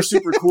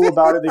super cool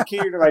about it. They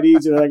cater to my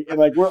needs, and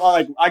we're all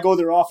like, I go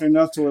there often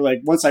enough to where like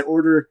once I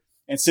order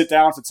and sit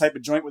down to type a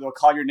joint where they'll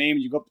call your name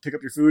and you go up to pick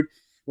up your food.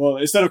 Well,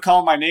 instead of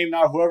calling my name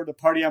now, whoever the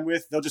party I'm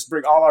with, they'll just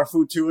bring all our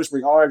food to us,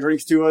 bring all our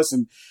drinks to us,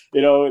 and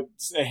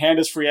hand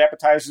us free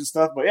appetizers and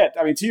stuff. But yeah,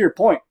 I mean, to your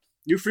point,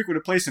 you frequent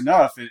a place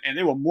enough, and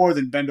they will more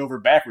than bend over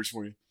backwards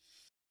for you.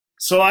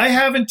 So I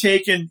haven't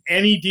taken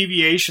any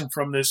deviation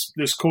from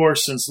this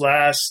course since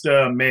last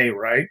May,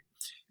 right?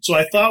 So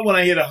I thought when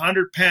I hit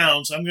 100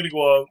 pounds, I'm going to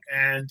go out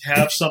and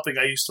have something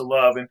I used to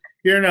love. And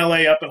here in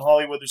LA, up in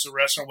Hollywood, there's a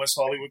restaurant in West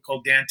Hollywood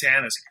called Dan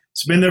Tana's.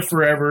 It's been there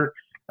forever.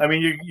 I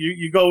mean,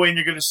 you go in,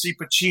 you're going to see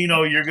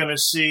Pacino, you're going to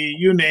see,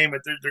 you name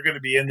it, they're going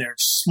to be in there.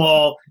 It's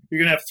small. You're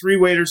going to have 3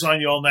 waiters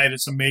on you all night.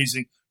 It's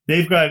amazing.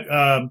 They've got,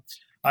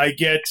 I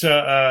get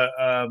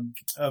a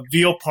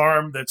veal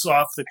parm that's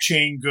off the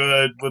chain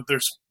good with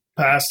their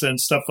pasta and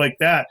stuff like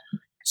that.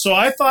 So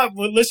I thought,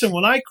 well, listen,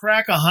 when I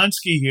crack a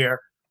Hunsky here,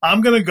 I'm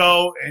going to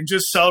go and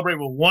just celebrate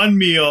with one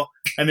meal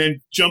and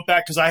then jump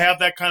back, because I have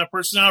that kind of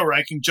personality where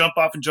I can jump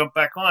off and jump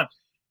back on.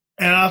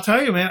 And I'll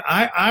tell you, man,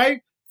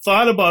 I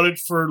thought about it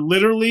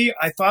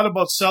I thought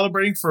about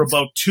celebrating for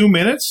about 2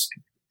 minutes,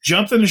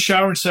 jumped in the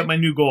shower and set my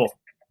new goal.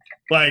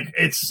 Like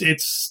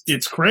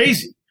it's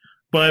crazy,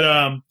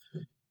 but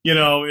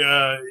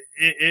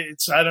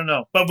it's, I don't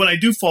know. But when I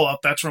do fall off,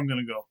 that's where I'm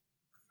going to go.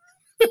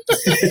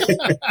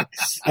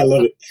 I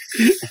love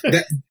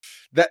it.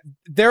 That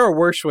there are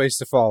worse ways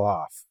to fall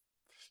off.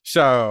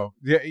 So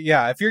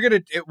yeah, if you're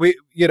going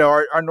to,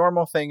 our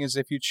normal thing is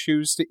if you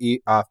choose to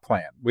eat off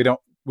plan, we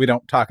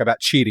don't talk about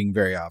cheating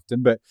very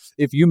often, but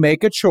if you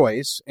make a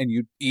choice and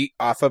you eat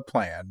off a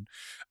plan,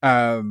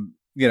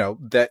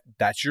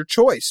 that's your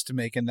choice to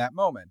make in that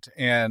moment.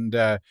 And,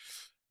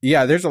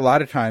 there's a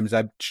lot of times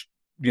I've,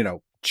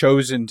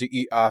 chosen to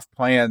eat off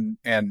plan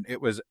and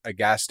it was a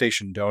gas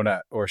station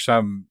donut or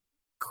some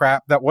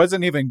crap that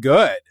wasn't even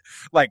good.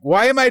 Like,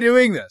 why am I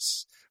doing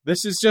this?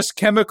 This is just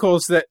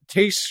chemicals that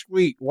taste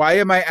sweet. Why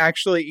am I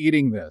actually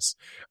eating this?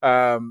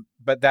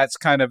 But that's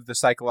kind of the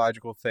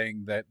psychological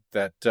thing that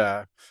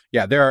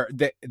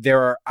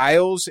there are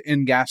aisles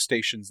in gas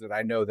stations that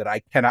I know that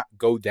I cannot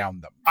go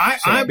down them.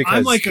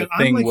 I'm like an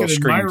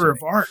admirer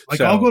of art. Like,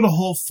 so, I'll go to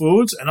Whole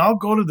Foods and I'll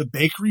go to the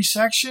bakery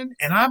section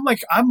and I'm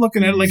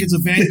looking at it like it's a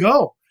Van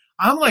Gogh.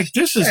 I'm like,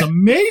 this is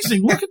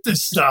amazing. Look at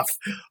this stuff.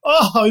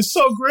 Oh, it's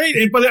so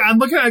great. But I'm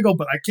looking at it, I go,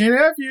 but I can't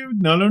have you.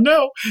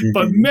 No.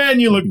 But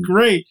man, you look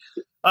great.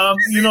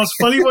 It's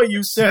funny what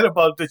you said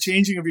about the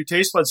changing of your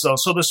taste buds, though.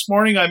 So this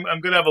morning, I'm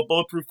going to have a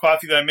bulletproof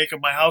coffee that I make at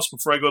my house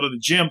before I go to the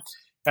gym.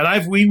 And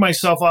I've weaned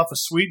myself off of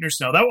sweeteners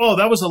now. That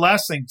was the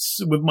last thing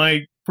with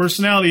my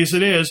personality as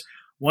it is.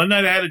 One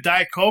night I had a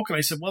Diet Coke and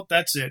I said, well,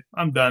 that's it.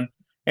 I'm done.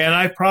 And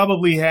I've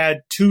probably had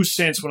 2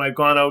 since when I've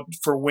gone out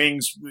for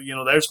wings.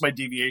 There's my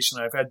deviation.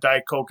 I've had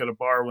Diet Coke at a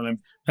bar when I'm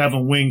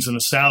having wings and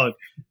a salad.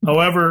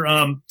 However,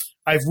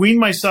 I've weaned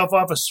myself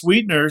off of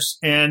sweeteners.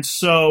 And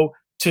so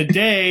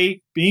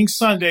today, being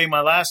Sunday,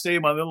 my last day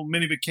of my little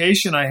mini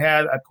vacation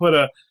I put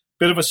a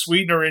bit of a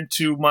sweetener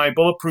into my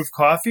Bulletproof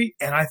coffee,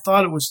 and I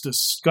thought it was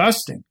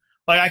disgusting.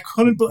 Like I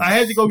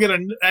had to go get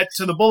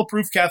to the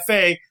Bulletproof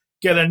Cafe,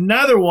 get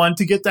another one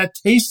to get that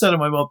taste out of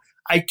my mouth.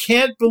 I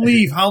can't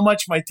believe how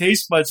much my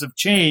taste buds have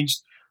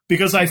changed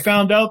because I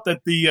found out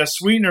that the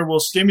sweetener will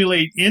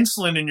stimulate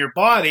insulin in your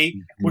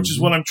body, which is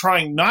what I'm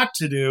trying not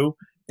to do,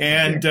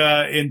 and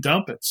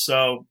dump it.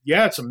 So,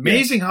 yeah, it's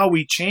amazing how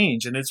we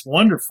change, and it's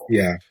wonderful.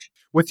 Yeah.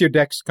 With your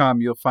Dexcom,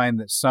 you'll find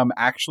that some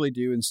actually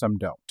do and some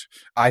don't.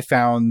 I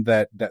found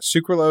that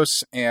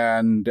sucralose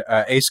and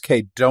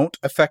ACE-K don't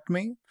affect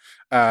me,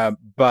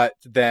 but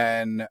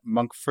then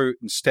monk fruit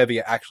and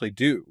stevia actually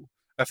do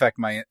affect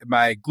my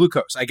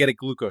glucose. I get a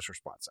glucose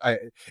response.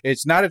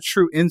 It's not a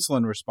true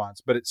insulin response,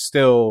 but it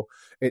still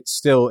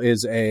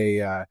is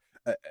a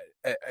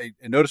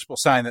noticeable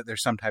sign that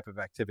there's some type of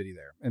activity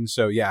there. And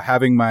so, yeah,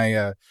 having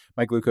my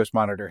glucose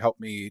monitor helped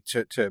me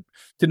to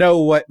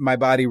know what my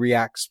body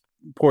reacts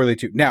poorly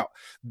to. Now,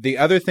 the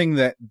other thing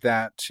that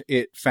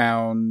it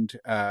found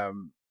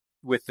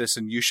with this,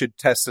 and you should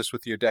test this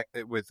with your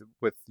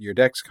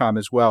Dexcom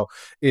as well,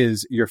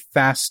 is your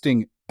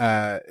fasting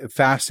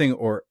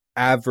or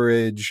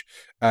average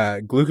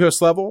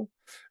glucose level.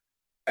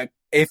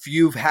 If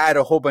you've had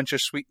a whole bunch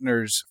of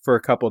sweeteners for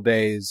a couple of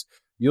days,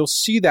 you'll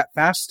see that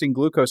fasting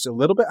glucose a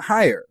little bit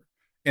higher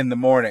in the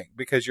morning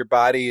because your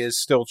body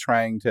is still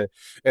trying to.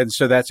 And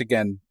so that's,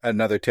 again,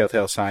 another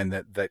telltale sign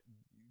that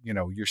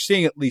you're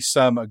seeing at least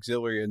some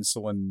auxiliary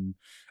insulin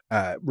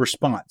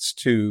response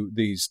to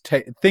these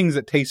things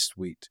that taste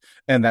sweet,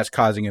 and that's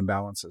causing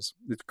imbalances.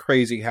 It's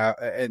crazy how,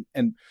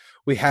 and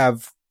we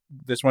have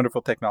this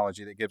wonderful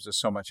technology that gives us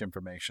so much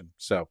information.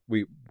 So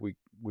we've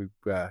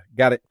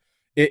got it.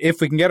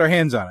 If we can get our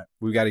hands on it,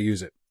 we've got to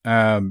use it.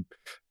 Yeah.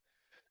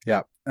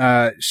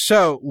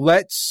 So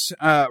let's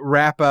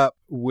wrap up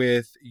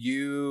with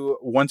you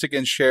once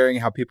again sharing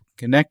how people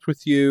can connect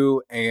with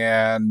you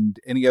and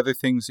any other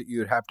things that you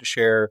would have to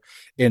share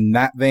in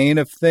that vein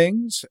of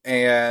things,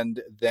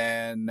 and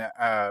then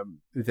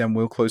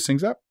we'll close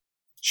things up.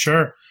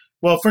 Sure.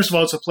 Well, first of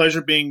all, it's a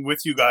pleasure being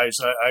with you guys.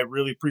 I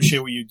really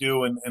appreciate what you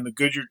do and the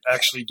good you're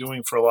actually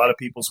doing for a lot of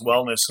people's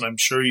wellness. And I'm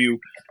sure you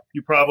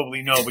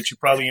probably know, but you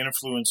probably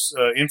influence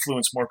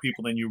more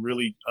people than you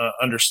really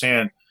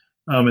understand.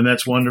 And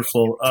that's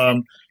wonderful.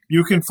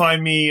 You can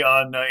find me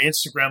on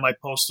Instagram. I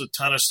post a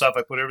ton of stuff.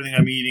 I put everything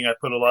I'm eating. I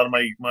put a lot of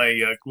my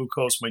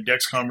glucose, my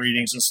Dexcom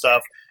readings and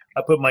stuff.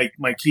 I put my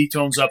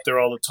ketones up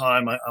there all the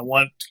time. I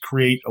want to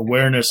create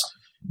awareness.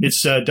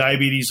 It's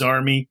Diabetes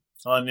Army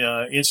on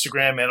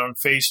Instagram and on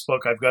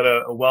Facebook. I've got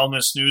a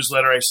wellness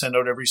newsletter I send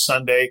out every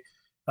Sunday.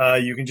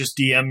 You can just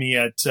DM me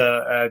at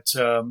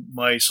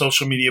my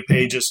social media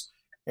pages.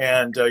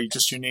 And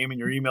just your name and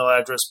your email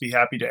address, be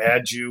happy to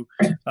add you.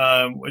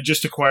 I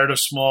just acquired a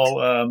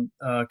small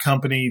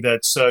company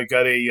that's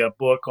got a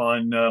book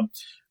on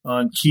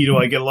keto.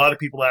 I get a lot of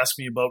people ask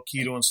me about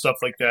keto and stuff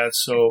like that.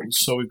 So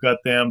we've got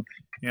them,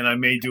 and I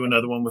may do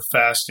another one with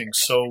fasting.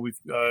 So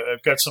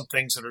I've got some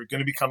things that are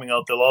going to be coming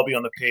out. They'll all be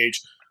on the page.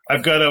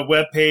 I've got a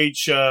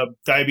webpage,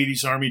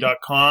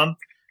 diabetesarmy.com.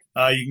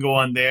 You can go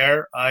on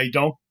there.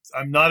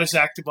 I'm not as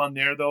active on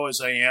there though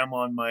as I am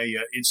on my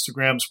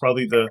Instagram. It's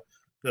probably the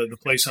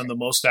place I'm the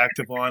most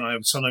active on. I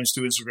sometimes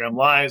do Instagram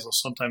Lives. I'll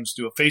sometimes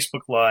do a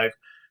Facebook Live.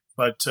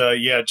 But,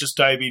 just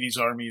Diabetes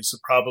Army is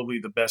probably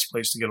the best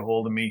place to get a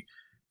hold of me.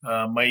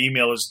 My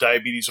email is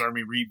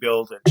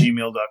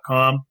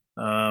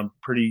diabetesarmyrebuild@gmail.com.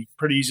 Pretty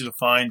easy to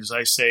find. As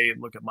I say,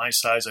 look at my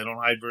size. I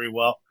don't hide very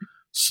well.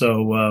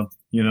 So,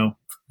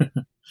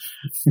 and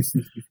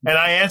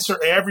I answer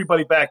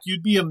everybody back.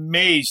 You'd be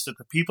amazed at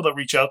the people that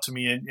reach out to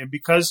me. And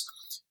because –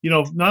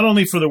 not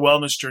only for the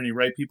wellness journey,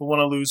 right? People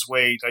want to lose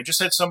weight. I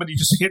just had somebody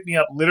just hit me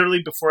up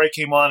literally before I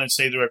came on and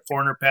say they're at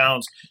 400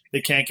 pounds.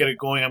 They can't get it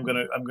going. I'm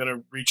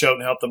gonna reach out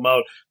and help them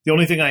out. The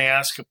only thing I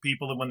ask of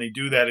people when they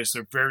do that is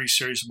they're very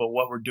serious about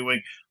what we're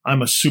doing.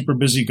 I'm a super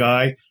busy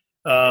guy.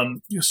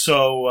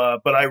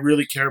 But I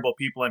really care about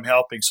people I'm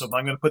helping. So if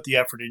I'm going to put the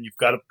effort in, you've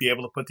got to be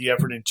able to put the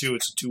effort in too.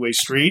 It's a two-way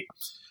street.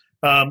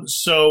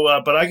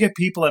 But I get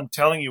people, I'm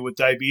telling you, with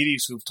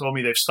diabetes who've told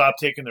me they've stopped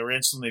taking their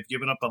insulin, they've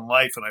given up on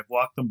life, and I've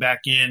walked them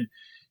back in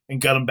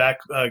and got them back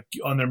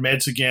on their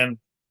meds again.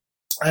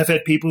 I've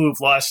had people who've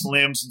lost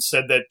limbs and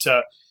said that,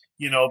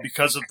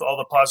 because of all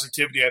the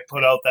positivity I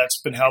put out,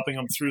 that's been helping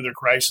them through their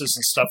crisis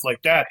and stuff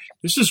like that.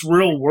 This is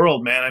real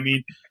world, man. I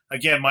mean,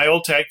 again, my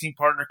old tag team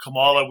partner,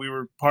 Kamala, we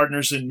were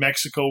partners in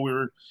Mexico. We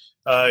were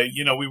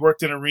we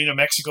worked in Arena,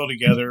 Mexico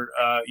together,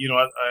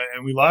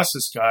 and we lost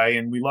this guy,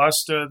 and we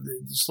lost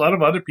there's a lot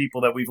of other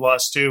people that we've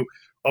lost too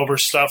over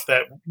stuff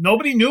that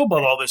nobody knew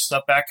about all this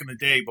stuff back in the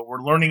day, but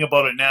we're learning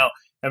about it now.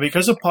 And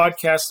because of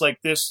podcasts like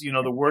this,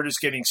 the word is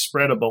getting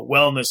spread about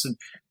wellness and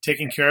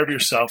taking care of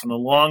yourself and the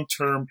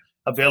long-term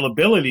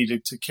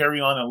availability to carry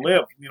on and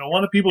live.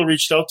 One of the people who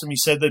reached out to me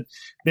said that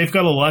they've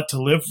got a lot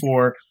to live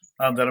for,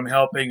 that I'm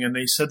helping. And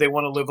they said they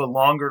want to live a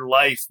longer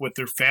life with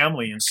their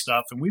family and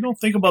stuff. And we don't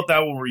think about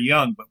that when we're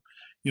young, but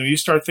you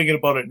start thinking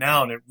about it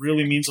now, and it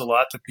really means a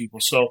lot to people.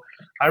 So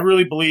I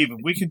really believe if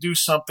we can do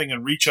something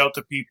and reach out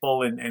to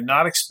people and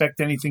not expect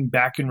anything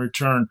back in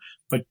return,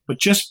 but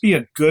just be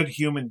a good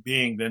human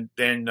being,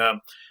 then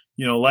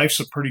life's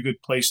a pretty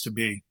good place to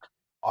be.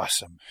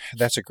 Awesome.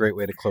 That's a great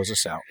way to close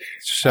us out.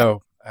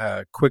 So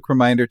quick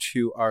reminder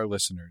to our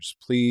listeners,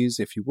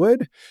 please, if you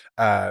would,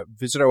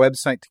 visit our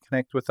website to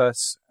connect with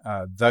us,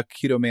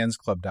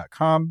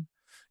 theketomansclub.com.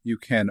 You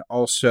can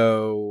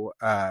also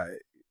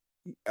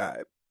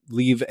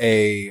leave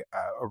a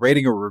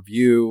rating or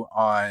review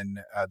on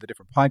the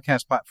different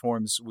podcast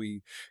platforms.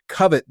 We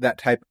covet that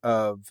type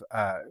of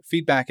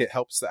feedback. It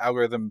helps the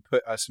algorithm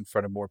put us in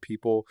front of more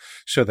people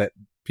so that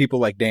people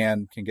like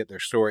Dan can get their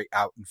story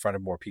out in front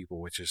of more people,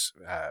 which is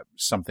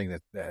something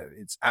that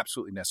it's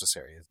absolutely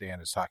necessary, as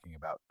Dan is talking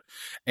about.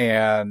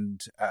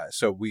 And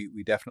so we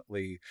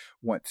definitely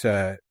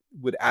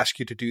would ask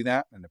you to do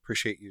that, and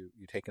appreciate you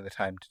taking the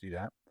time to do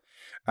that.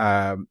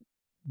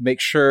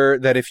 Make sure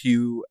that if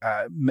you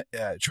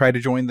try to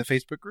join the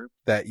Facebook group,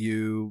 that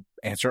you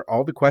answer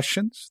all the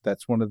questions.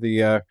 That's one of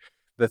the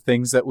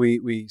things that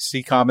we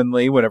see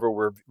commonly whenever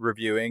we're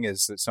reviewing,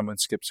 is that someone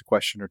skips a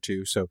question or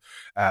two. So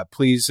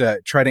please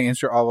try to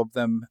answer all of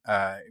them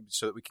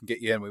so that we can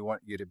get you in. We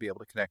want you to be able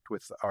to connect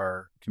with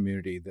our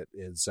community that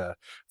is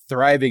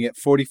thriving at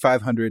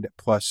 4,500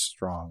 plus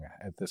strong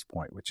at this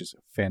point, which is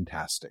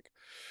fantastic.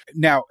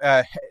 Now,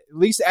 at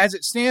least as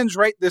it stands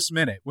right this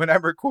minute, when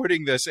I'm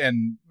recording this,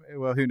 and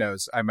well, who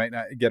knows, I might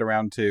not get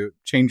around to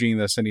changing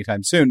this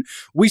anytime soon,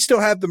 we still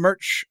have the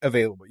merch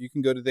available. You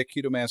can go to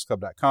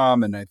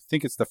theketomansclub.com, and I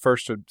think it's the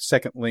first or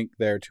second link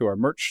there to our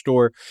merch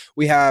store.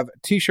 We have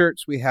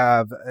t-shirts, we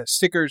have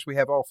stickers, we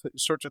have all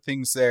sorts of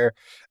things there.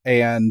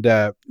 And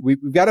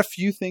we've got a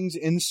few things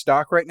in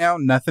stock right now,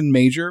 nothing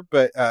major,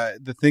 but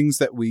the things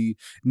that we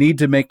need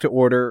to make to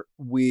order,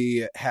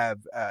 we have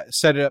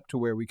set it up to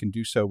where we can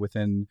do so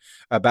within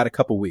about a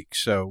couple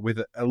weeks. So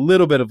with a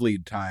little bit of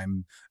lead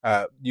time,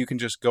 you can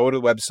just go to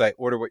the website,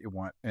 order what you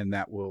want, and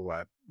that will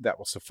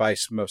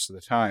suffice most of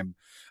the time.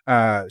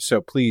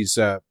 So please,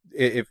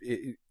 if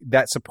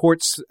that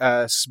supports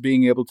us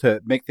being able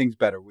to make things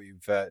better.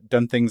 We've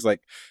done things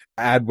like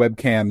add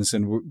webcams,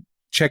 and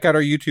check out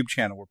our YouTube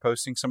channel. We're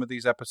posting some of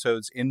these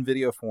episodes in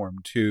video form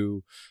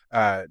to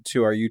our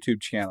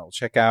YouTube channel.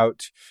 Check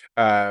out,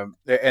 and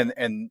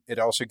it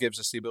also gives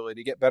us the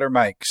ability to get better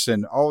mics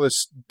and all the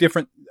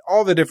different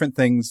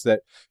things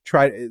that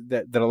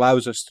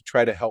allows us to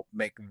try to help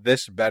make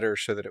this better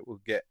so that it will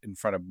get in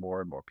front of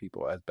more and more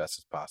people as best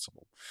as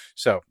possible.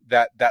 So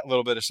that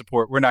little bit of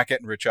support, we're not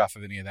getting rich off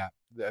of any of that.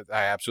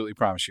 I absolutely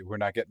promise you, we're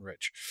not getting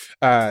rich.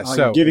 So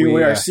you're giving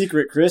away our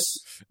secret, Chris.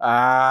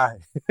 Yeah,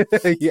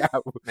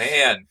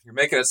 man, you're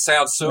making it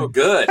sound so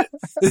good.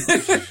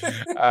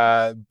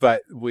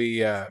 But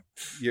we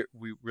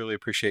really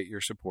appreciate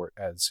your support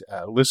as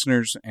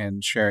listeners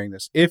and sharing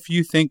this. If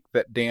you think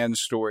that Dan's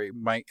story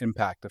might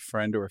impact a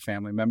friend or a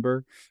family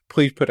member,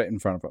 please put it in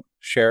front of them.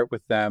 Share it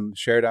with them.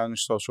 Share it on your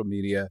social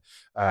media.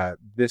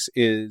 This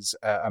is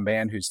a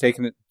man who's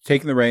taken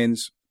the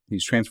reins.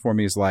 He's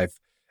transforming his life.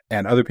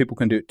 And other people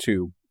can do it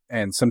too.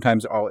 And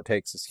sometimes all it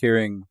takes is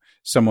hearing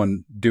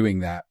someone doing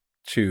that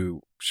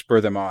to spur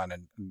them on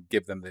and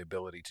give them the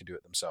ability to do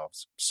it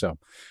themselves. So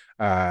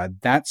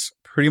that's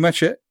pretty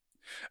much it.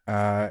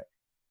 Until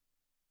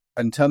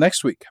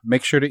next week,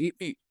 make sure to eat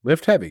meat,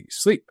 lift heavy,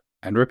 sleep,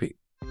 and repeat.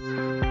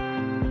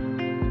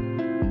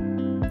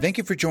 Thank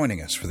you for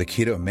joining us for the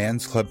Keto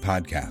Man's Club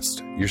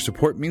podcast. Your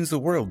support means the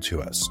world to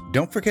us.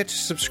 Don't forget to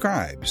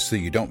subscribe so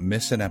you don't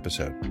miss an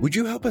episode. Would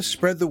you help us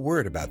spread the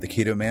word about the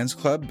Keto Man's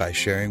Club by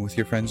sharing with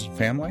your friends and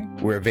family?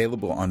 We're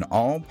available on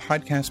all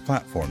podcast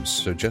platforms,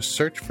 so just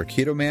search for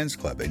Keto Man's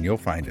Club and you'll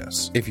find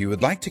us. If you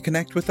would like to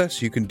connect with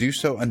us, you can do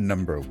so a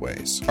number of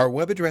ways. Our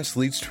web address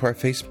leads to our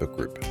Facebook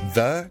group,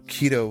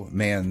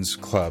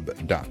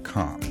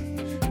 theketomansclub.com.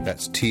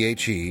 That's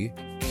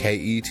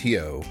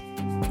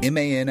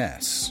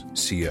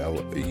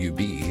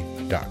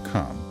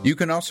TheKetoMansClub.com. You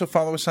can also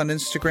follow us on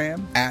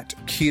Instagram at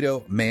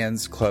Keto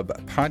Man's Club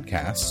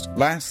Podcast.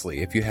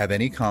 Lastly, if you have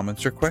any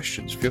comments or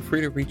questions, feel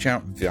free to reach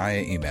out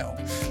via email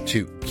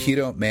to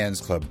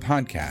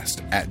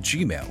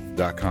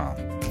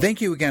KetoMansClubPodcast@gmail.com.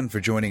 Thank you again for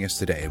joining us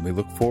today, and we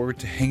look forward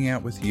to hanging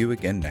out with you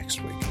again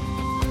next week.